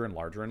larger and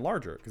larger and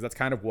larger. Because that's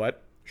kind of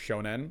what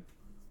shonen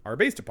are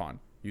based upon.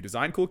 You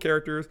design cool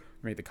characters,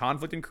 you make the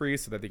conflict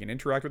increase so that they can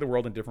interact with the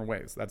world in different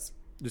ways. That's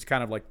just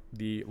kind of like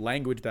the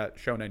language that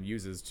shonen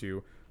uses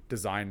to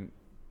design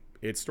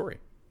its story.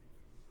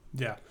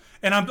 Yeah.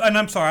 And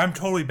I'm sorry, I'm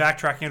totally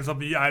backtracking on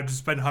something I've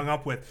just been hung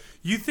up with.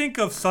 You think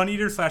of Sun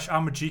Eater /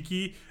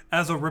 Amajiki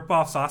as a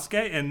ripoff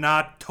Sasuke and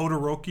not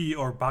Todoroki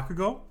or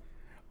Bakugo?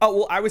 Oh,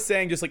 well, I was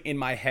saying just like in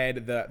my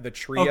head, the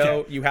trio,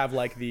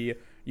 okay.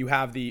 You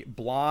have the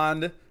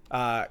blonde,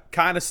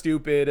 kind of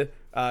stupid,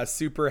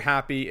 super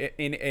happy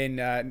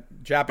in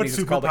Japanese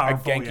it's called like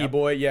a Genki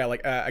boy. Yeah,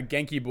 like a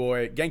Genki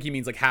boy. Genki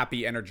means like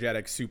happy,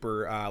 energetic,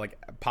 super like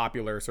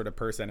popular sort of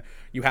person.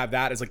 You have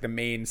that as like the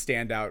main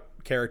standout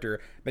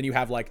character. Then you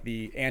have like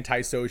the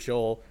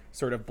antisocial,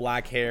 sort of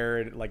black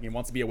haired, like he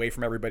wants to be away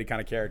from everybody kind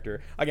of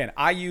character. Again,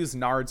 I use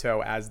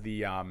Naruto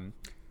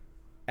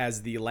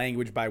as the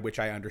language by which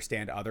I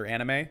understand other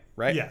anime,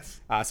 right? Yes.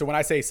 So when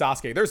I say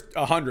Sasuke, there's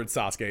 100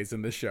 Sasukes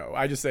in this show.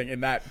 I just saying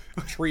in that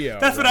trio.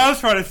 That's right? What I was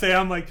trying to say.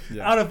 I'm like,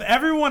 out of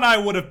everyone I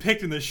would have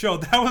picked in the show,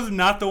 that was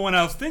not the one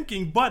I was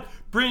thinking. But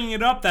bringing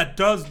it up, that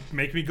does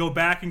make me go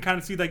back and kind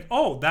of see like,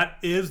 oh, that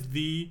is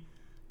the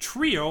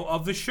trio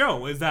of the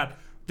show. Is that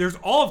there's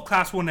all of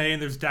Class 1A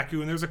and there's Deku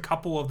and there's a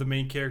couple of the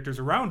main characters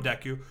around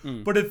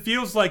Deku. But it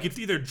feels like it's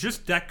either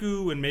just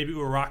Deku and maybe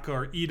Uraraka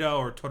or Ida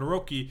or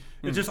Todoroki.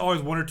 It's just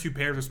always one or two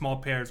pairs or small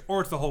pairs,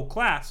 or it's the whole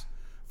class.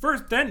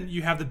 First, then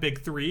you have the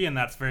big three, and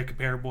that's very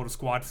comparable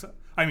to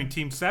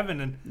Team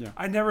 7. And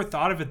I never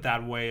thought of it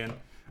that way. And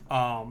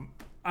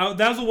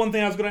that was the one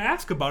thing I was going to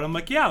ask about. I'm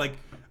like, yeah, like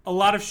a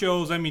lot of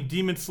shows,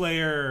 Demon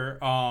Slayer,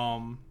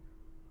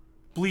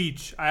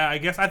 Bleach, I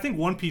guess. I think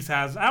One Piece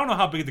has... I don't know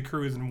how big the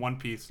crew is in One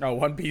Piece. Oh,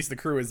 One Piece, the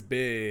crew is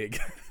big.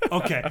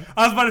 Okay.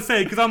 I was about to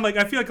say, because I'm like,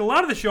 I feel like a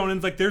lot of the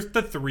shonens, like, there's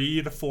the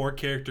 3 to 4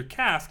 character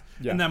cast,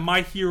 and then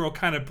My Hero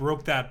kind of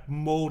broke that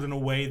mold in a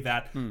way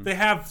that they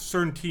have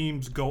certain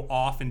teams go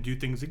off and do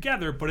things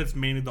together, but it's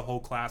mainly the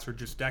whole class or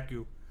just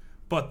Deku.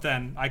 But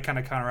then I kind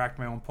of counteract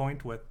my own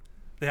point with,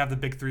 they have the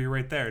big 3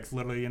 right there. It's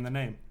literally in the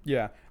name.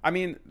 Yeah. I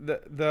mean,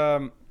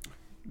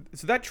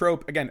 so that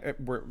trope, again,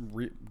 we're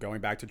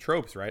going back to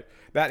tropes, right?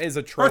 That is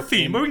a trope. Or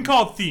theme, but we can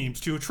call it themes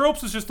too.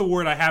 Tropes is just the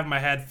word I have in my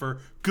head for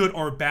good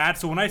or bad.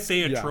 So when I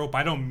say a trope,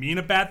 I don't mean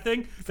a bad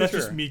thing. That's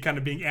just me kind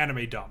of being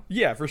anime dumb.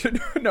 Yeah, for sure.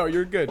 No,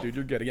 you're good, dude.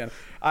 You're good. Again,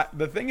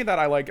 the thing that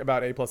I like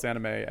about A+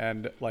 Anime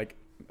and like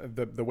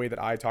the way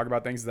that I talk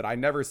about things is that I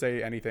never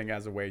say anything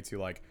as a way to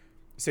like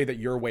say that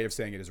your way of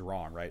saying it is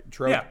wrong, right?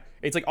 Trope,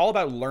 it's like all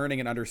about learning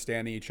and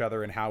understanding each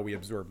other and how we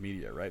absorb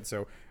media, right?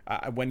 So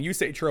when you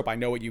say trope, I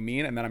know what you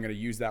mean, and then I'm going to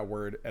use that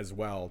word as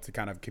well to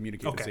kind of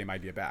communicate the same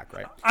idea back,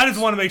 right? I just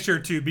want to make sure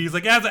too, because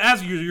like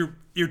as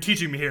you're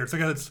teaching me here, it's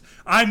like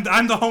I'm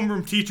the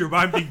homeroom teacher, but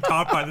I'm being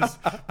taught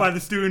by the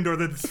student or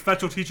the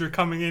special teacher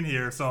coming in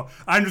here, so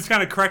I'm just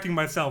kind of correcting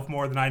myself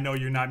more than I know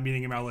you're not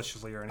meaning it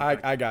maliciously or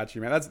anything. I got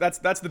you, man.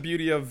 That's the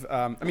beauty of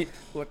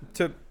look,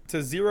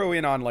 to zero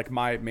in on like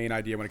my main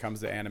idea when it comes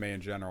to anime in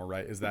general,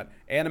 right, is that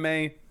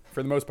anime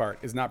for the most part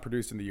is not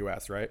produced in the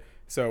US, right?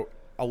 So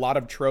a lot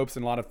of tropes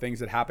and a lot of things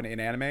that happen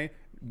in anime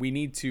we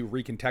need to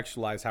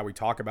recontextualize how we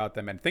talk about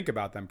them and think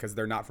about them because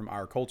they're not from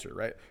our culture,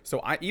 right?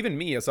 So even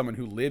me as someone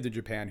who lived in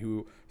Japan,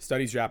 who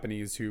studies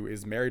Japanese, who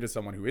is married to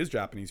someone who is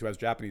Japanese, who has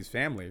Japanese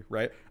family,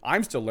 right?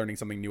 I'm still learning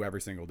something new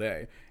every single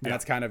day. And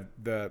that's kind of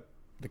the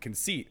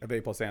conceit of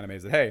A+ Anime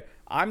is that, hey,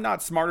 I'm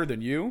not smarter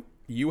than you.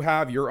 You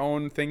have your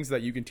own things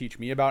that you can teach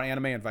me about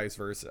anime and vice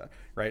versa,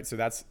 right? So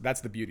that's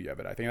the beauty of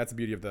it. I think that's the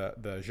beauty of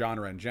the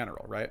genre in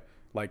general, right?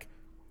 Like,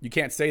 you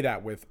can't say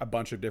that with a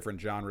bunch of different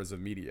genres of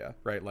media,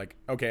 right? Like,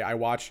 okay, I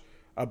watch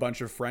a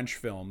bunch of French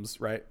films,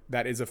 right?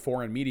 That is a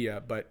foreign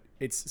media, but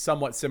it's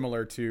somewhat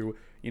similar to,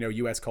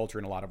 US culture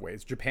in a lot of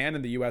ways. Japan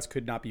and the US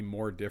could not be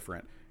more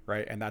different,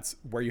 right? And that's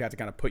where you have to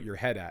kind of put your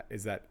head at,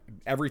 is that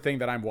everything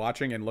that I'm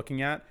watching and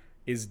looking at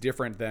is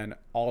different than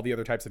all the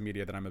other types of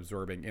media that I'm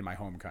absorbing in my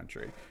home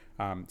country.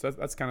 So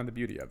that's kind of the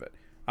beauty of it.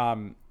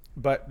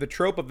 But the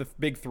trope of the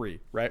big three,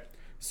 right?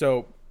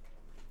 So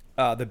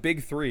the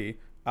big three,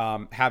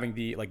 having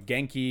the like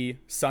Genki,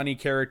 sunny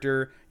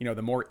character,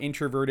 the more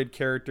introverted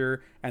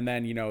character, and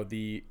then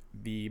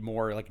the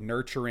more like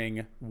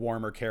nurturing,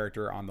 warmer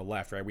character on the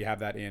left, right? We have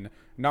that in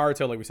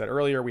Naruto, like we said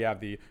earlier. We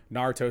have the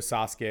Naruto,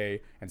 Sasuke,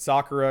 and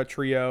Sakura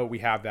trio. We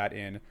have that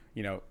in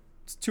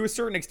to a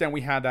certain extent,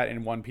 we had that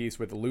in One Piece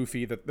with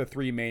Luffy, the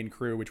three main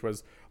crew, which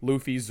was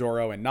Luffy,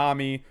 Zoro, and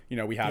Nami.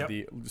 We have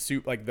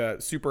the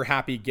super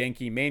happy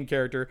Genki main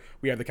character.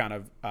 We have the kind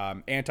of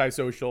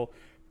antisocial,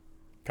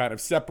 kind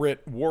of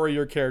separate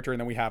warrior character,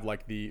 and then we have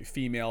like the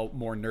female,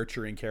 more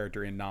nurturing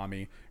character in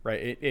Nami,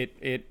 right?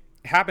 It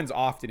happens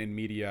often in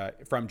media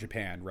from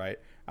Japan, right?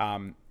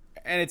 And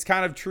it's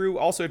kind of true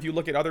also if you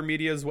look at other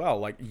media as well,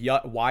 like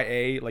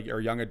YA, like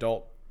or young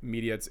adult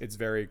media. It's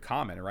very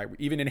common, right?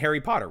 Even in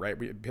Harry Potter, right?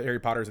 Harry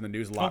Potter's in the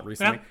news a lot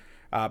recently.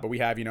 Yeah. But we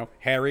have,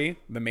 Harry,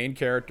 the main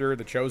character,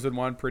 the chosen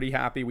one, pretty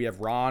happy. We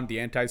have Ron, the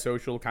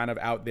antisocial, kind of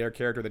out there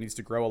character that needs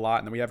to grow a lot.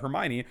 And then we have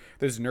Hermione,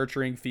 this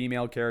nurturing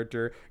female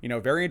character,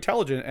 very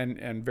intelligent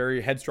and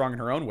very headstrong in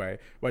her own way,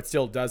 but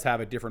still does have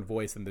a different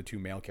voice than the two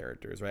male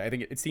characters, right? I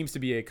think it seems to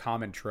be a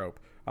common trope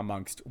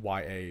amongst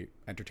YA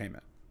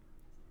entertainment.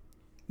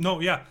 No,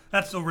 yeah,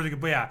 that's a really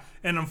good. But yeah,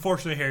 and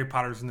unfortunately, Harry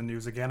Potter's in the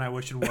news again. I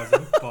wish it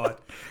wasn't,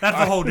 but that's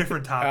a whole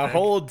different topic. A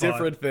whole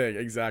different thing,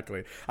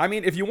 exactly. I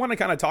mean, if you want to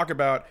kind of talk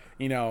about,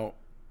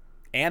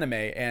 anime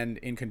and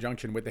in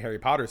conjunction with the Harry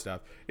Potter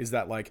stuff, is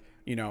that like,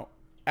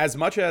 as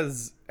much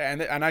as,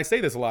 and I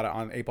say this a lot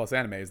on A+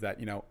 Anime, is that,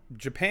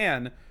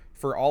 Japan,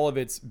 for all of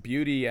its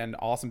beauty and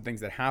awesome things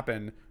that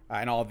happen,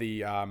 and all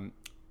the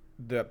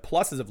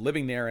pluses of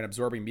living there and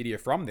absorbing media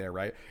from there,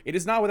 right? It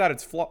is not without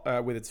its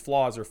with its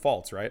flaws or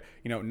faults, right?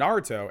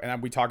 Naruto,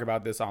 and we talk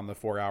about this on the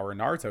 4-hour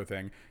Naruto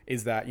thing,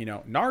 is that,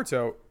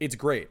 Naruto, it's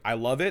great. I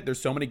love it.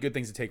 There's so many good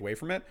things to take away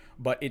from it,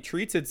 but it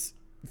treats its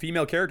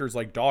female characters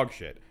like dog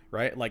shit,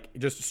 right? Like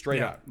just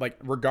straight up, like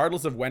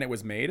regardless of when it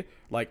was made,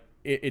 like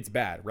it's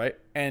bad, right?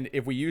 And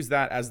if we use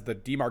that as the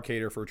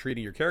demarcator for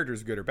treating your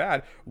characters good or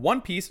bad, One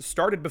Piece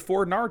started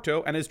before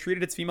Naruto and has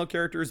treated its female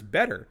characters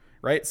better,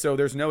 right? So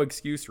there's no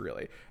excuse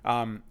really.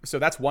 So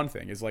that's one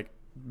thing, is like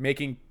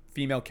making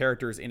female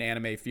characters in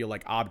anime feel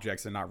like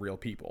objects and not real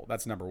people.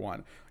 That's number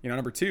one.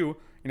 Number two,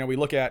 we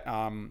look at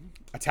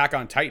Attack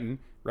on Titan,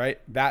 right?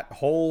 That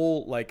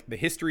whole, like, the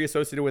history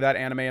associated with that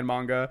anime and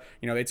manga,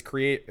 its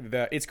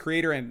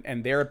creator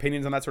and their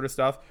opinions on that sort of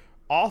stuff,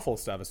 awful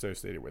stuff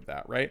associated with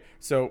that, right?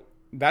 So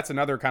that's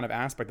another kind of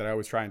aspect that I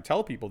always try and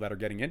tell people that are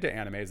getting into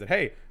anime, is that,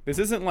 hey, this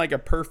isn't like a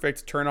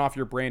perfect turn off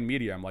your brain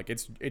medium. Like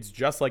it's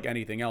just like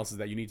anything else, is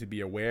that you need to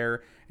be aware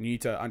and you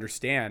need to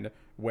understand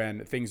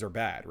when things are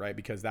bad, right?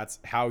 Because that's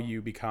how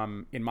you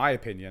become, in my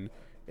opinion,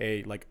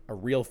 a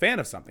real fan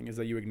of something, is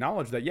that you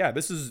acknowledge that, yeah,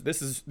 this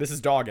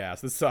is dog ass,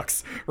 this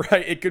sucks,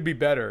 right? It could be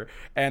better.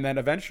 And then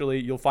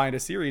eventually you'll find a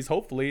series,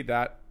 hopefully,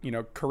 that,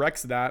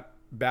 corrects that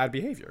bad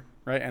behavior,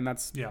 right? And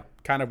that's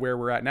kind of where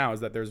we're at now,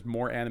 is that there's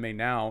more anime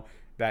now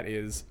that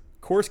is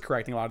course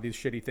correcting a lot of these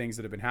shitty things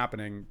that have been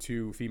happening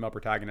to female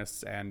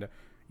protagonists and,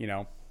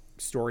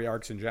 story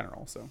arcs in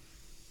general. So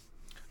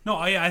no,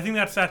 I think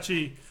that's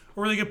actually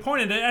a really good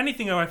point. And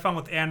anything that I found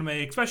with anime,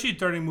 especially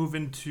starting to move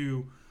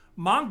into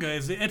manga,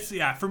 is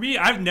for me,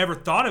 I've never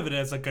thought of it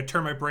as like a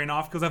turn my brain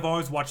off, because I've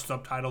always watched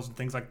subtitles and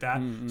things like that.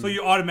 Mm-hmm. So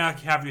you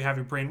automatically have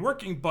your brain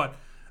working. But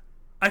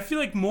I feel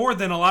like more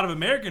than a lot of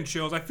American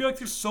shows, I feel like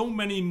there's so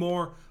many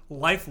more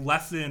life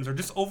lessons or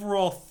just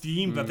overall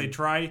themes that they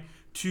try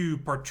to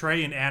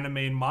portray in anime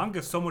and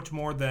manga, so much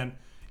more than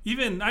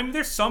even,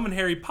 there's some in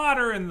Harry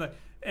Potter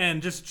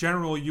and just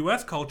general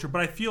US culture, but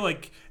I feel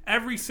like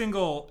every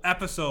single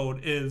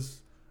episode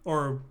is,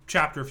 or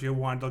chapter if you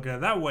want to look at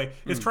it that way,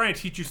 is trying to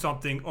teach you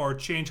something or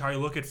change how you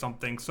look at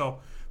something. So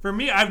for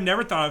me, I've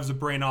never thought of it as a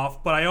brain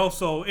off, but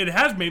it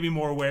has made me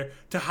more aware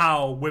to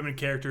how women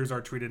characters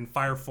are treated, and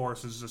Fire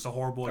Force is just a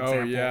horrible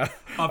example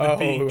of it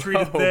being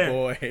treated there.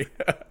 Boy.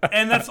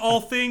 And that's all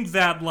things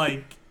that,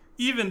 like,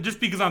 even just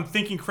because I'm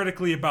thinking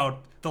critically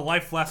about the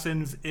life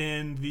lessons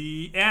in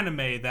the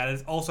anime,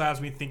 that also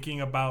has me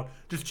thinking about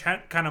just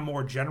kind of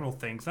more general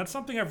things. That's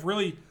something I've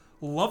really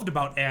loved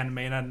about anime,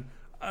 and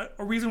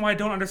a reason why I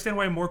don't understand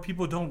why more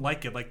people don't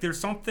like it. Like, there's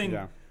something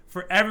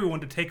for everyone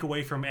to take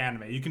away from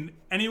anime.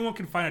 Anyone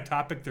can find a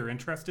topic they're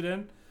interested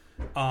in.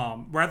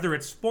 Whether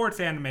it's sports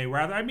anime,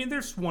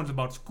 there's ones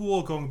about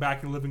school, going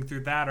back and living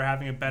through that, or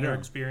having a better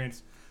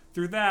experience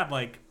through that.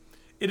 Like,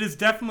 it is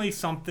definitely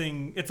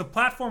something. It's a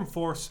platform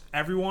for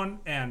everyone,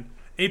 and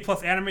A+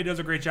 Anime does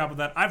a great job of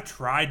that. I've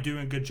tried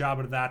doing a good job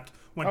of that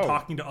when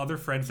talking to other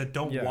friends that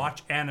don't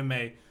watch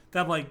anime.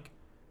 That like,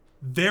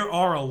 there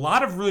are a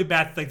lot of really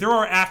bad, like, there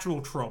are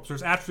actual tropes.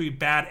 There's actually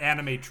bad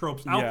anime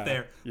tropes out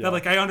there that,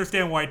 like, I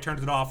understand why it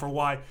turns it off, or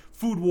why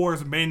Food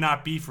Wars may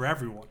not be for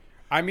everyone.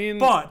 I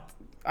mean,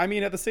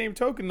 at the same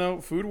token,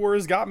 though, Food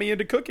Wars got me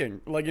into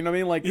cooking. Like, you know what I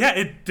mean? Like, yeah,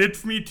 it did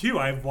for me, too.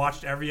 I've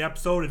watched every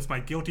episode. It's my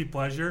guilty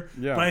pleasure.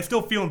 Yeah. But I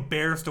still feel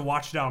embarrassed to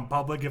watch it out in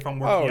public if I'm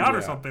working out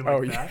or something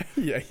like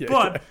that.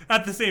 But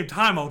at the same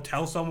time, I'll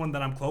tell someone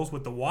that I'm close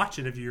with to watch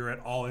it if you're at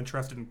all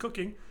interested in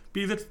cooking.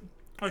 Because it's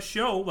a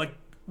show, like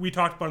we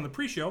talked about in the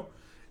pre-show.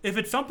 If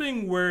it's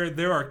something where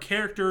there are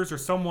characters or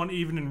someone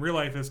even in real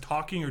life is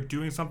talking or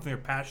doing something they're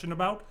passionate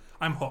about,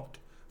 I'm hooked.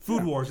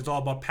 Food Wars, it's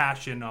all about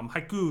passion.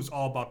 Haiku's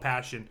all about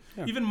passion.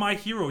 Yeah. Even My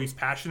Hero, he's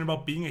passionate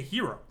about being a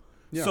hero.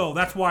 Yeah. So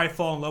that's why I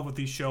fall in love with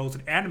these shows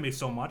and anime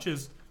so much,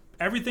 is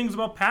everything's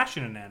about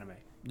passion in anime.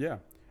 Yeah,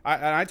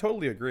 I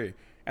totally agree.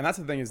 And that's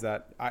the thing, is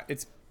that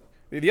it's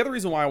the other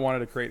reason why I wanted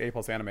to create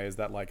A+ Anime is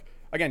that, like,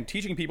 again,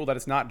 teaching people that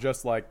it's not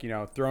just like, you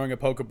know, throwing a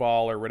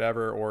Pokeball or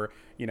whatever, or,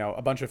 you know,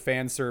 a bunch of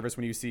fan service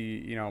when you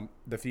see, you know,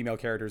 the female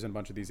characters in a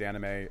bunch of these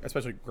anime,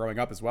 especially growing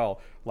up as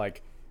well.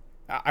 Like,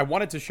 I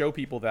wanted to show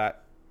people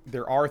that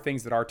there are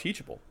things that are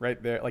teachable,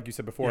 right? There, like you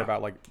said before,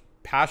 about like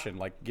passion,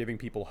 like giving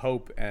people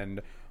hope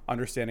and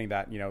understanding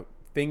that, you know,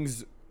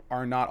 things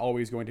are not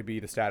always going to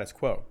be the status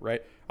quo,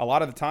 right? A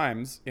lot of the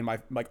times in my,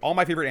 like, all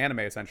my favorite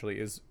anime essentially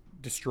is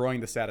destroying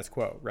the status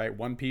quo, right?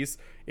 One Piece,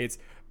 it's,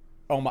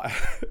 oh my,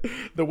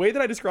 the way that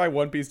I describe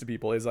One Piece to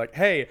people is like,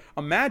 hey,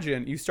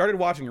 imagine you started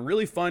watching a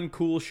really fun,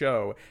 cool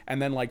show,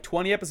 and then like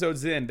 20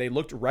 episodes in, they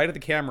looked right at the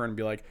camera and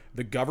be like,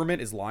 the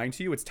government is lying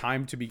to you. It's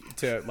time to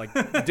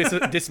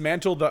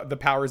dismantle the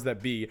powers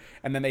that be.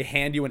 And then they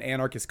hand you an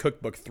anarchist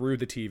cookbook through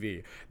the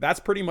TV. That's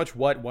pretty much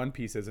what One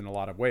Piece is in a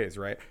lot of ways,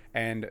 right?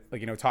 And,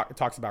 like, you know, it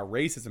talks about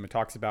racism. It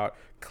talks about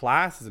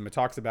classism. It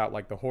talks about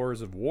like the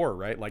horrors of war,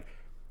 right? Like,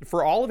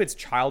 for all of its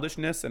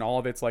childishness and all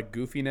of its like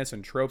goofiness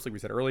and tropes, like we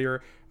said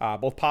earlier,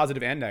 both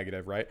positive and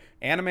negative, right?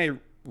 Anime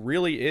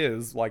really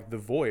is like the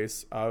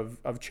voice of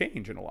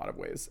change in a lot of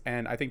ways.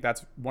 And I think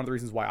that's one of the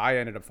reasons why I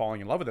ended up falling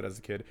in love with it as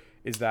a kid,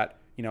 is that,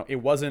 you know, it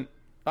wasn't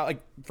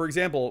like, for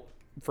example,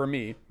 for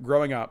me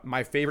growing up,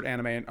 my favorite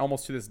anime, and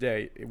almost to this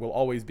day, it will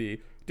always be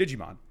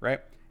Digimon, right?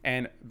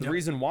 And the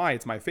reason why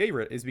it's my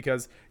favorite is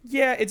because,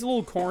 yeah, it's a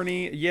little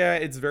corny. Yeah,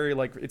 it's very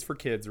like, it's for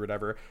kids or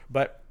whatever.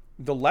 But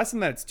the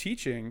lesson that it's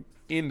teaching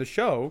in the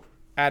show,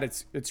 at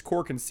its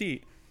core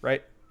conceit,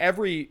 right?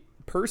 Every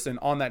person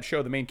on that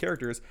show, the main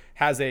characters,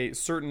 has a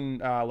certain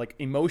like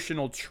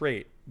emotional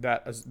trait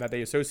that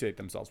they associate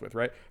themselves with,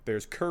 right?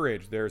 There's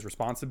courage, there's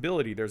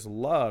responsibility, there's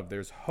love,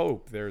 there's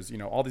hope, there's, you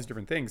know, all these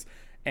different things.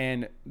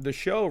 And the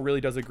show really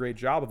does a great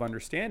job of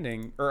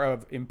understanding, or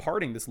of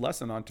imparting this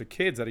lesson onto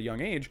kids at a young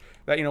age,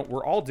 that, you know,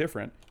 we're all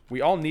different. We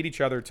all need each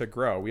other to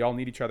grow. We all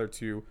need each other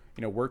to, you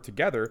know, work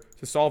together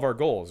to solve our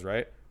goals,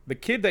 right? The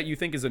kid that you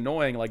think is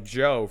annoying, like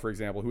Joe, for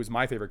example, who was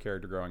my favorite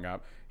character growing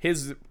up,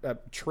 his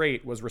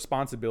trait was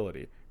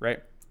responsibility,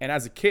 right? And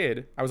as a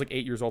kid, I was like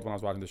 8 years old when I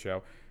was watching the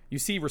show. You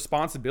see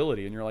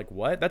responsibility and you're like,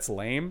 what? That's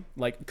lame.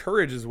 Like,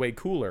 courage is way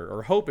cooler,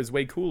 or hope is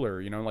way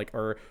cooler, you know, like,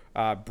 or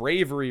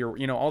bravery, or,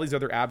 you know, all these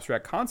other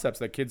abstract concepts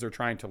that kids are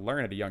trying to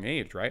learn at a young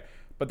age, right?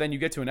 But then you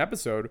get to an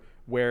episode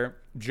where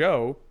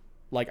Joe,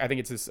 like, I think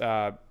it's this,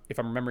 if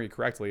I'm remembering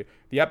correctly,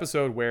 the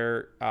episode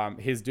where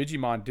his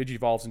Digimon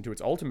digivolves into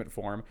its ultimate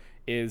form,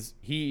 is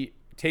he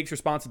takes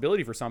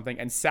responsibility for something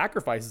and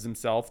sacrifices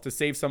himself to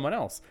save someone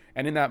else.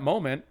 And in that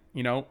moment,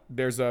 you know,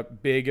 there's a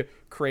big,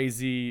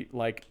 crazy,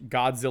 like,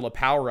 Godzilla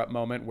power-up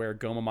moment where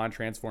Gomamon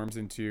transforms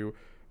into,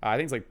 I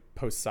think it's like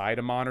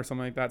Poseidon or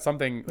something like that.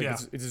 Something, like,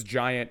 it's this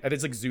giant,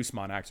 it's like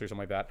Zeusmon, actually, or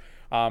something like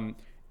that.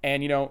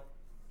 And, you know,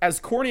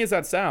 as corny as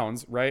that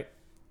sounds, right,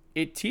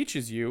 it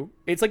teaches you,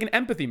 it's like an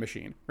empathy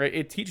machine, right?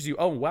 It teaches you,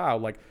 oh, wow,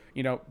 like,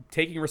 you know,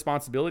 taking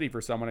responsibility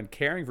for someone and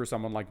caring for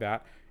someone like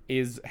that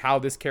is how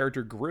this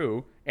character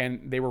grew,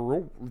 and they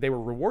were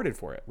rewarded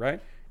for it, right?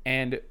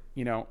 And,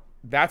 you know,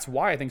 that's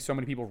why I think so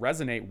many people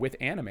resonate with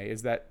anime,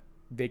 is that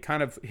they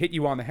kind of hit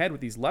you on the head with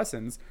these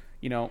lessons,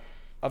 you know,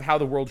 of how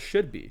the world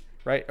should be,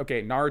 right?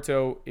 Okay,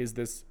 Naruto is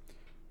this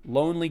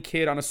lonely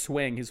kid on a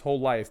swing his whole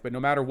life, but no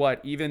matter what,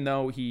 even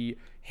though he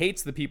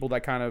hates the people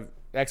that kind of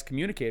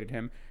excommunicated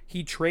him,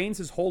 he trains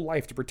his whole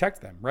life to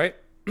protect them, right?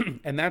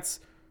 And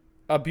that's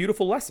a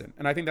beautiful lesson.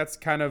 And I think that's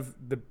kind of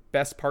the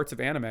best parts of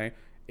anime,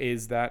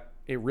 is that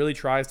it really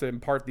tries to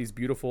impart these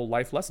beautiful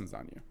life lessons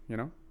on you, you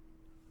know?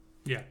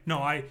 Yeah, no,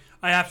 I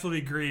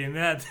absolutely agree. And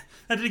that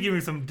did give me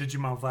some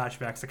Digimon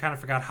flashbacks. I kind of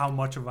forgot how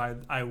much of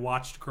I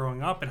watched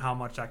growing up and how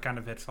much that kind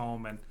of hits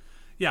home. And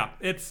yeah,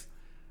 it's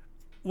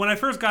when I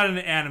first got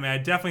into anime, I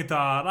definitely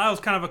thought I was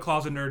kind of a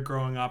closet nerd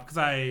growing up because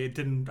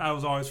I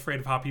was always afraid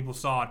of how people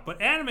saw it.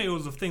 But anime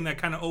was the thing that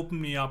kind of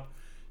opened me up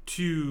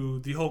to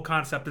the whole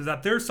concept is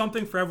that there's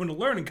something for everyone to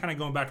learn. And kind of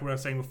going back to what I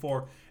was saying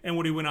before and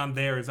what he went on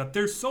there is that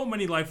there's so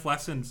many life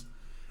lessons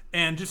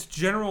and just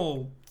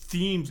general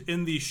themes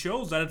in these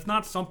shows that it's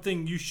not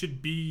something you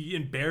should be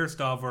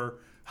embarrassed of or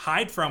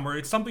hide from, or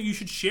it's something you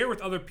should share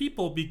with other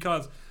people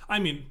because, I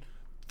mean,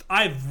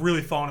 I've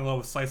really fallen in love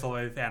with slice of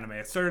life anime.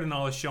 I started in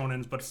all the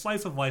shonens, but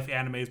slice of life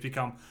anime has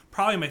become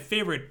probably my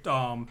favorite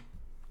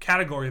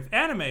category of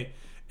anime,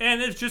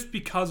 and it's just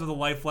because of the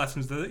life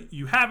lessons that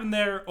you have in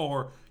there,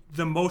 or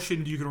the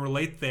emotion you can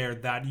relate there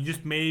that you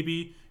just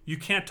maybe you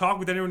can't talk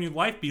with anyone in your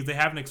life because they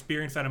haven't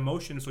experienced that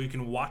emotion, so you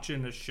can watch it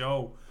in a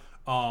show.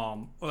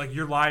 Like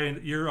Your Lie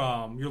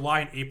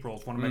in April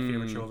is one of my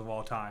favorite shows of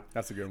all time.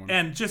 That's a good one.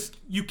 And just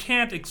you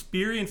can't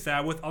experience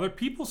that with other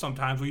people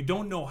sometimes, or you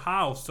don't know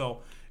how.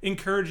 So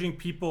encouraging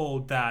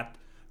people that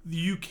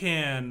you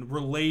can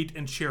relate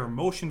and share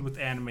emotions with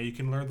anime, you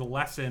can learn the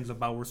lessons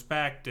about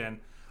respect and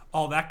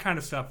all that kind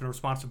of stuff and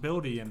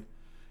responsibility. And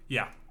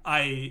yeah,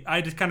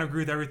 I just kind of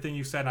agree with everything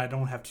you said. I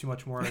don't have too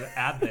much more to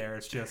add there.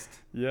 It's just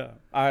yeah,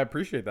 I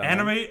appreciate that.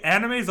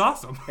 Anime is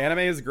awesome. Anime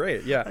is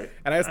great. Yeah,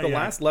 and I guess the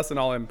last lesson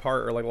I'll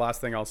impart, or like the last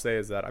thing I'll say,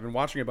 is that I've been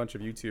watching a bunch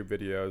of YouTube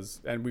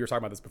videos, and we were talking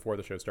about this before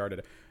the show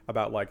started,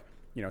 about like,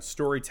 you know,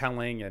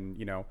 storytelling and,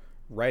 you know,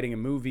 writing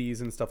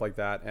movies and stuff like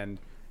that. And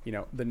you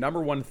know, the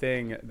number one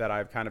thing that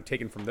I've kind of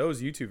taken from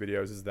those YouTube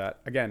videos is that,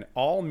 again,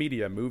 all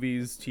media,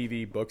 movies,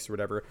 TV, books, or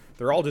whatever,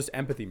 they're all just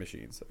empathy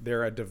machines.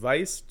 They're a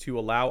device to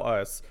allow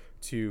us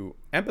to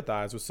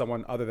empathize with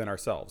someone other than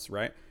ourselves,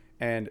 right?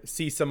 And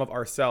see some of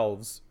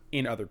ourselves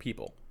in other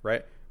people,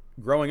 right?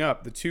 Growing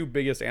up, the two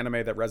biggest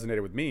anime that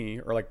resonated with me,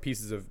 or like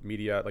pieces of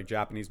media, like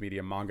Japanese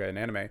media, manga, and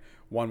anime,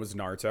 one was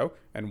Naruto,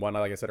 and one,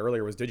 like I said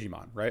earlier, was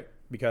Digimon, right?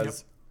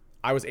 Because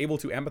I was able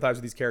to empathize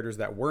with these characters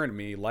that weren't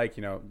me, like,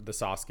 you know, the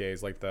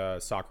Sasuke's, like the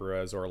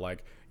Sakuras, or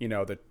like, you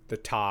know, the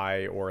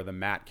Tai or the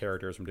Matt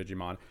characters from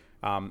Digimon.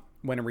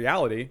 When in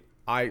reality,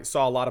 I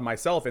saw a lot of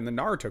myself in the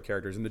Naruto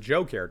characters and the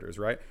Joe characters,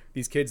 right?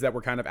 These kids that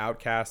were kind of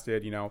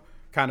outcasted, you know,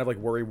 kind of like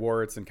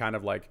worrywarts and kind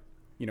of like,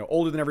 you know,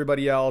 older than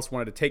everybody else,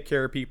 wanted to take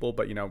care of people,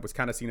 but, you know, was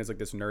kind of seen as like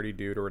this nerdy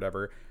dude or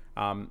whatever.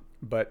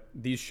 But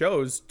these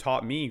shows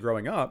taught me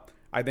growing up,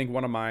 I think,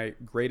 one of my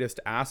greatest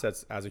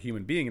assets as a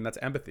human being, and that's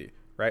empathy,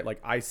 right?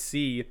 Like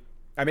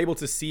I'm able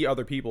to see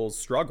other people's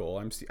struggle.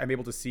 I'm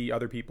able to see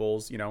other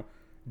people's, you know,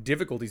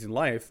 difficulties in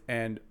life,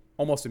 and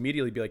almost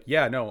immediately be like,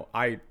 yeah, no,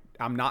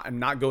 I'm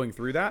not going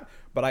through that,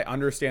 but I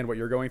understand what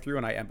you're going through,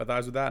 and I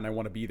empathize with that, and I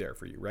want to be there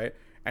for you, right?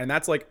 And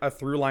that's like a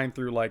through line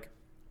through like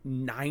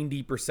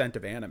 90%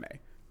 of anime,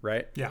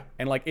 right? Yeah.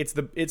 And like it's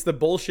the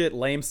bullshit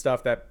lame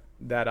stuff that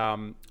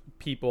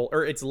people,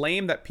 or it's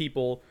lame that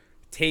people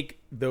take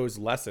those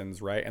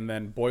lessons, right, and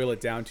then boil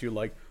it down to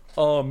like,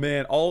 oh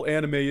man, all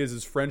anime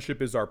is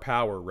friendship is our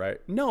power, right?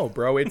 No,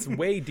 bro, it's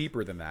way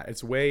deeper than that.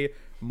 It's way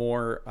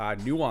more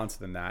nuanced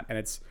than that, and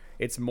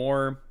it's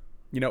more,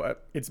 you know,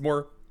 it's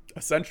more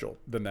essential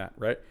than that,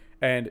 right?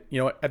 And,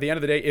 you know, at the end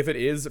of the day, if it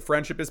is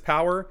friendship is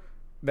power,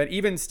 then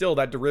even still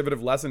that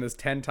derivative lesson is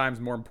 10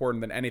 times more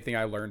important than anything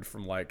I learned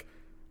from, like,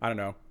 I don't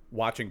know,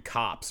 watching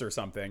Cops or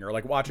something, or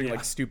like watching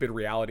like stupid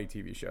reality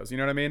TV shows. You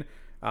know what I mean?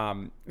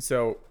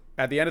 So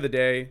at the end of the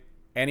day,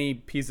 any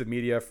piece of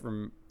media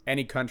from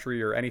any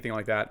country or anything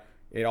like that,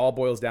 it all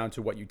boils down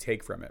to what you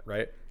take from it,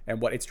 right? And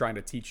what it's trying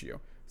to teach you.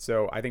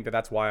 So I think that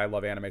that's why I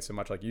love anime so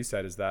much. Like you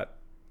said, is that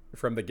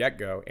from the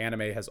get-go,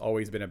 anime has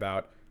always been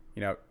about,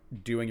 you know,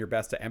 doing your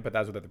best to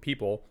empathize with other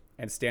people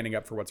and standing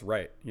up for what's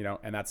right, you know,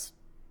 and that's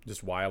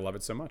just why I love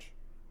it so much.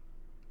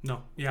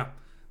 No, yeah.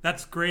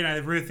 That's great. I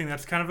really think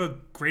that's kind of a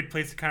great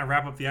place to kind of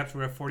wrap up the episode.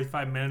 We have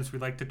 45 minutes. We'd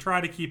like to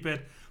try to keep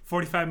it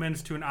 45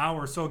 minutes to an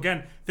hour. So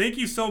again, thank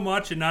you so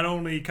much, and not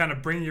only kind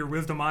of bringing your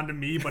wisdom onto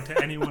me, but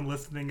to anyone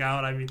listening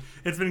out. I mean,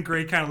 it's been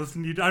great kind of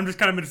listening to you. I'm just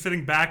kind of been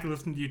sitting back and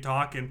listening to you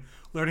talk and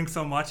learning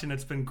so much, and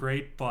it's been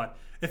great. But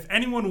if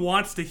anyone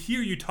wants to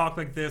hear you talk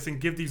like this and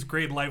give these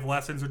great life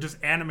lessons or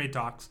just anime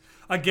talks,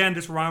 again,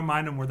 just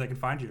remind them where they can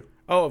find you.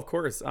 Oh, of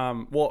course.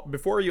 Well,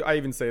 before I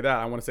even say that,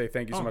 I want to say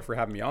thank you so much for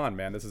having me on,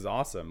 man. This is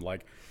awesome.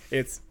 Like,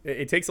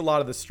 it takes a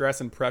lot of the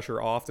stress and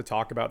pressure off to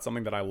talk about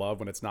something that I love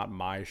when it's not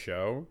my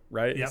show,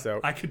 right? Yeah, so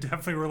I could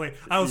definitely relate.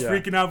 I was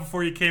freaking out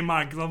before you came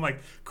on because I'm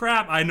like,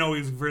 crap, I know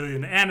he's really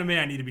into anime.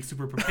 I need to be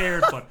super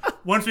prepared. But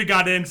once we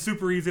got in,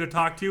 super easy to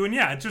talk to. And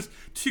yeah, it's just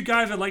two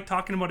guys that like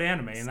talking about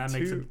anime. And that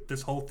makes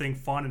this whole thing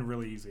fun and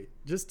really easy.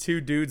 Just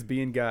two dudes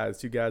being guys,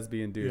 two guys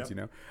being dudes, you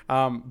know?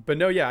 But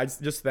no, yeah,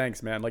 just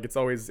thanks, man. Like, it's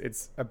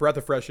a breath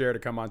of fresh air to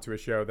come onto a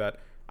show that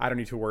I don't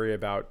need to worry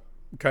about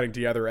cutting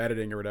together,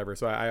 editing, or whatever.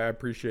 So I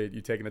appreciate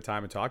you taking the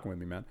time and talking with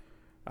me, man.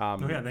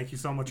 Thank you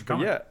so much for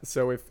coming. Yeah,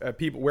 so if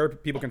where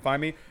people can find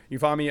me, you can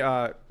find me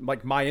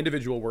like my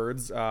individual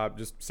words,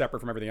 just separate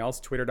from everything else,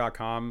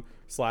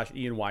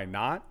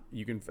 twitter.com/IanWhyNot.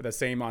 You can, the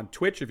same on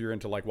Twitch if you're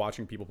into like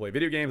watching people play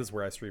video games. That's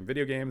where I stream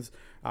video games.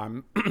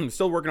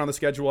 Still working on the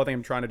schedule. I think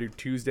I'm trying to do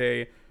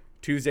Tuesday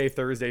Tuesday,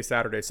 Thursday,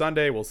 Saturday,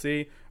 Sunday. We'll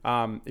see.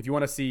 If you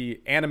want to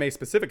see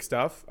anime-specific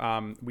stuff,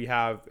 we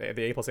have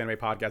the A Plus Anime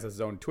Podcast has its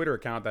own Twitter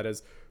account. That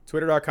is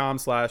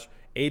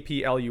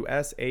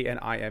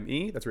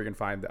twitter.com/APLUSANIME. That's where you can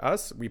find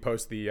us. We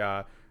post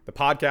the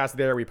podcast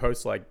there. We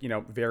post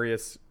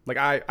various,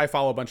 I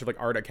follow a bunch of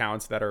art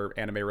accounts that are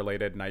anime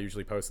related, and I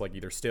usually post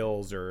either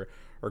stills or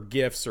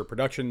GIFs or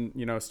production,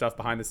 stuff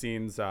behind the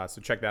scenes.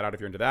 So check that out if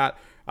you're into that.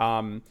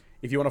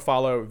 If you want to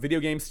follow video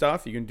game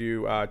stuff, you can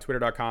do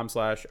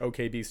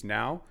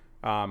twitter.com/OKBeastNow.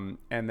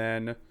 And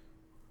then,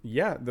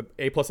 the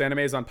A Plus Anime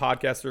is on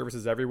podcast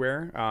services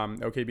everywhere.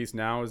 OK Beast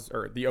Now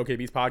the OK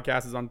Beast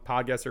podcast is on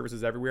podcast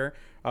services everywhere.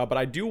 But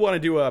I do want to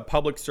do a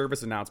public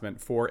service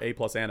announcement for A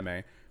Plus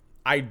Anime.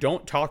 I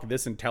don't talk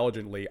this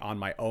intelligently on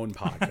my own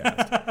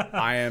podcast.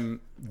 I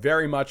am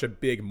very much a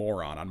big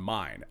moron on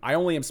mine. I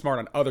only am smart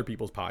on other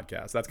people's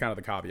podcasts. That's kind of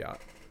the caveat.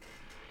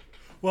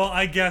 Well,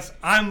 I guess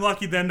I'm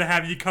lucky then to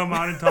have you come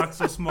on and talk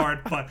so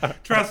smart.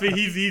 But trust me,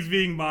 he's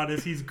being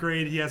modest. He's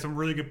great. He has some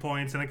really good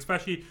points. And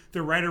especially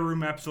the Writer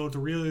Room episodes,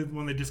 really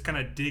when they just kind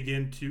of dig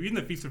into, even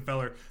the Feast of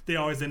Feller, they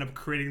always end up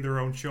creating their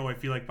own show, I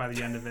feel like, by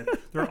the end of it.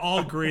 They're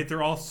all great.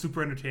 They're all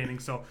super entertaining.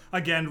 So,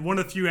 again, one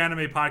of the few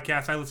anime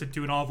podcasts I listen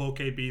to, and all of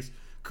OK Beast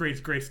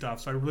creates great stuff.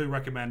 So I really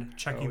recommend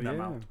checking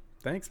them out.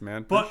 Thanks,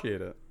 man.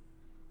 Appreciate it.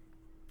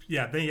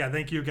 Yeah,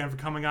 thank you again for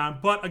coming on.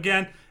 But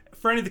again,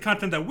 for any of the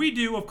content that we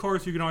do, of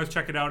course, you can always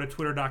check it out at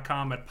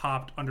twitter.com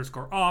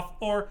 @popped_off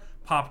or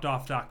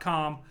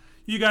poppedoff.com.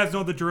 You guys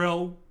know the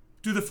drill.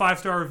 Do the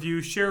 5-star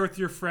review. Share with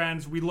your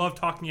friends. We love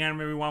talking anime.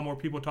 We want more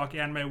people to talk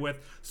anime with.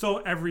 So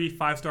every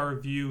 5-star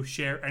review,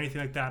 share,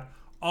 anything like that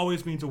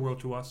always means the world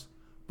to us.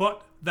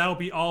 But that'll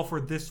be all for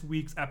this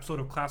week's episode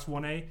of Class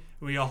 1A. And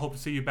we all hope to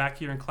see you back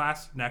here in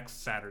class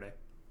next Saturday.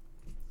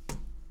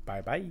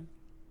 Bye-bye.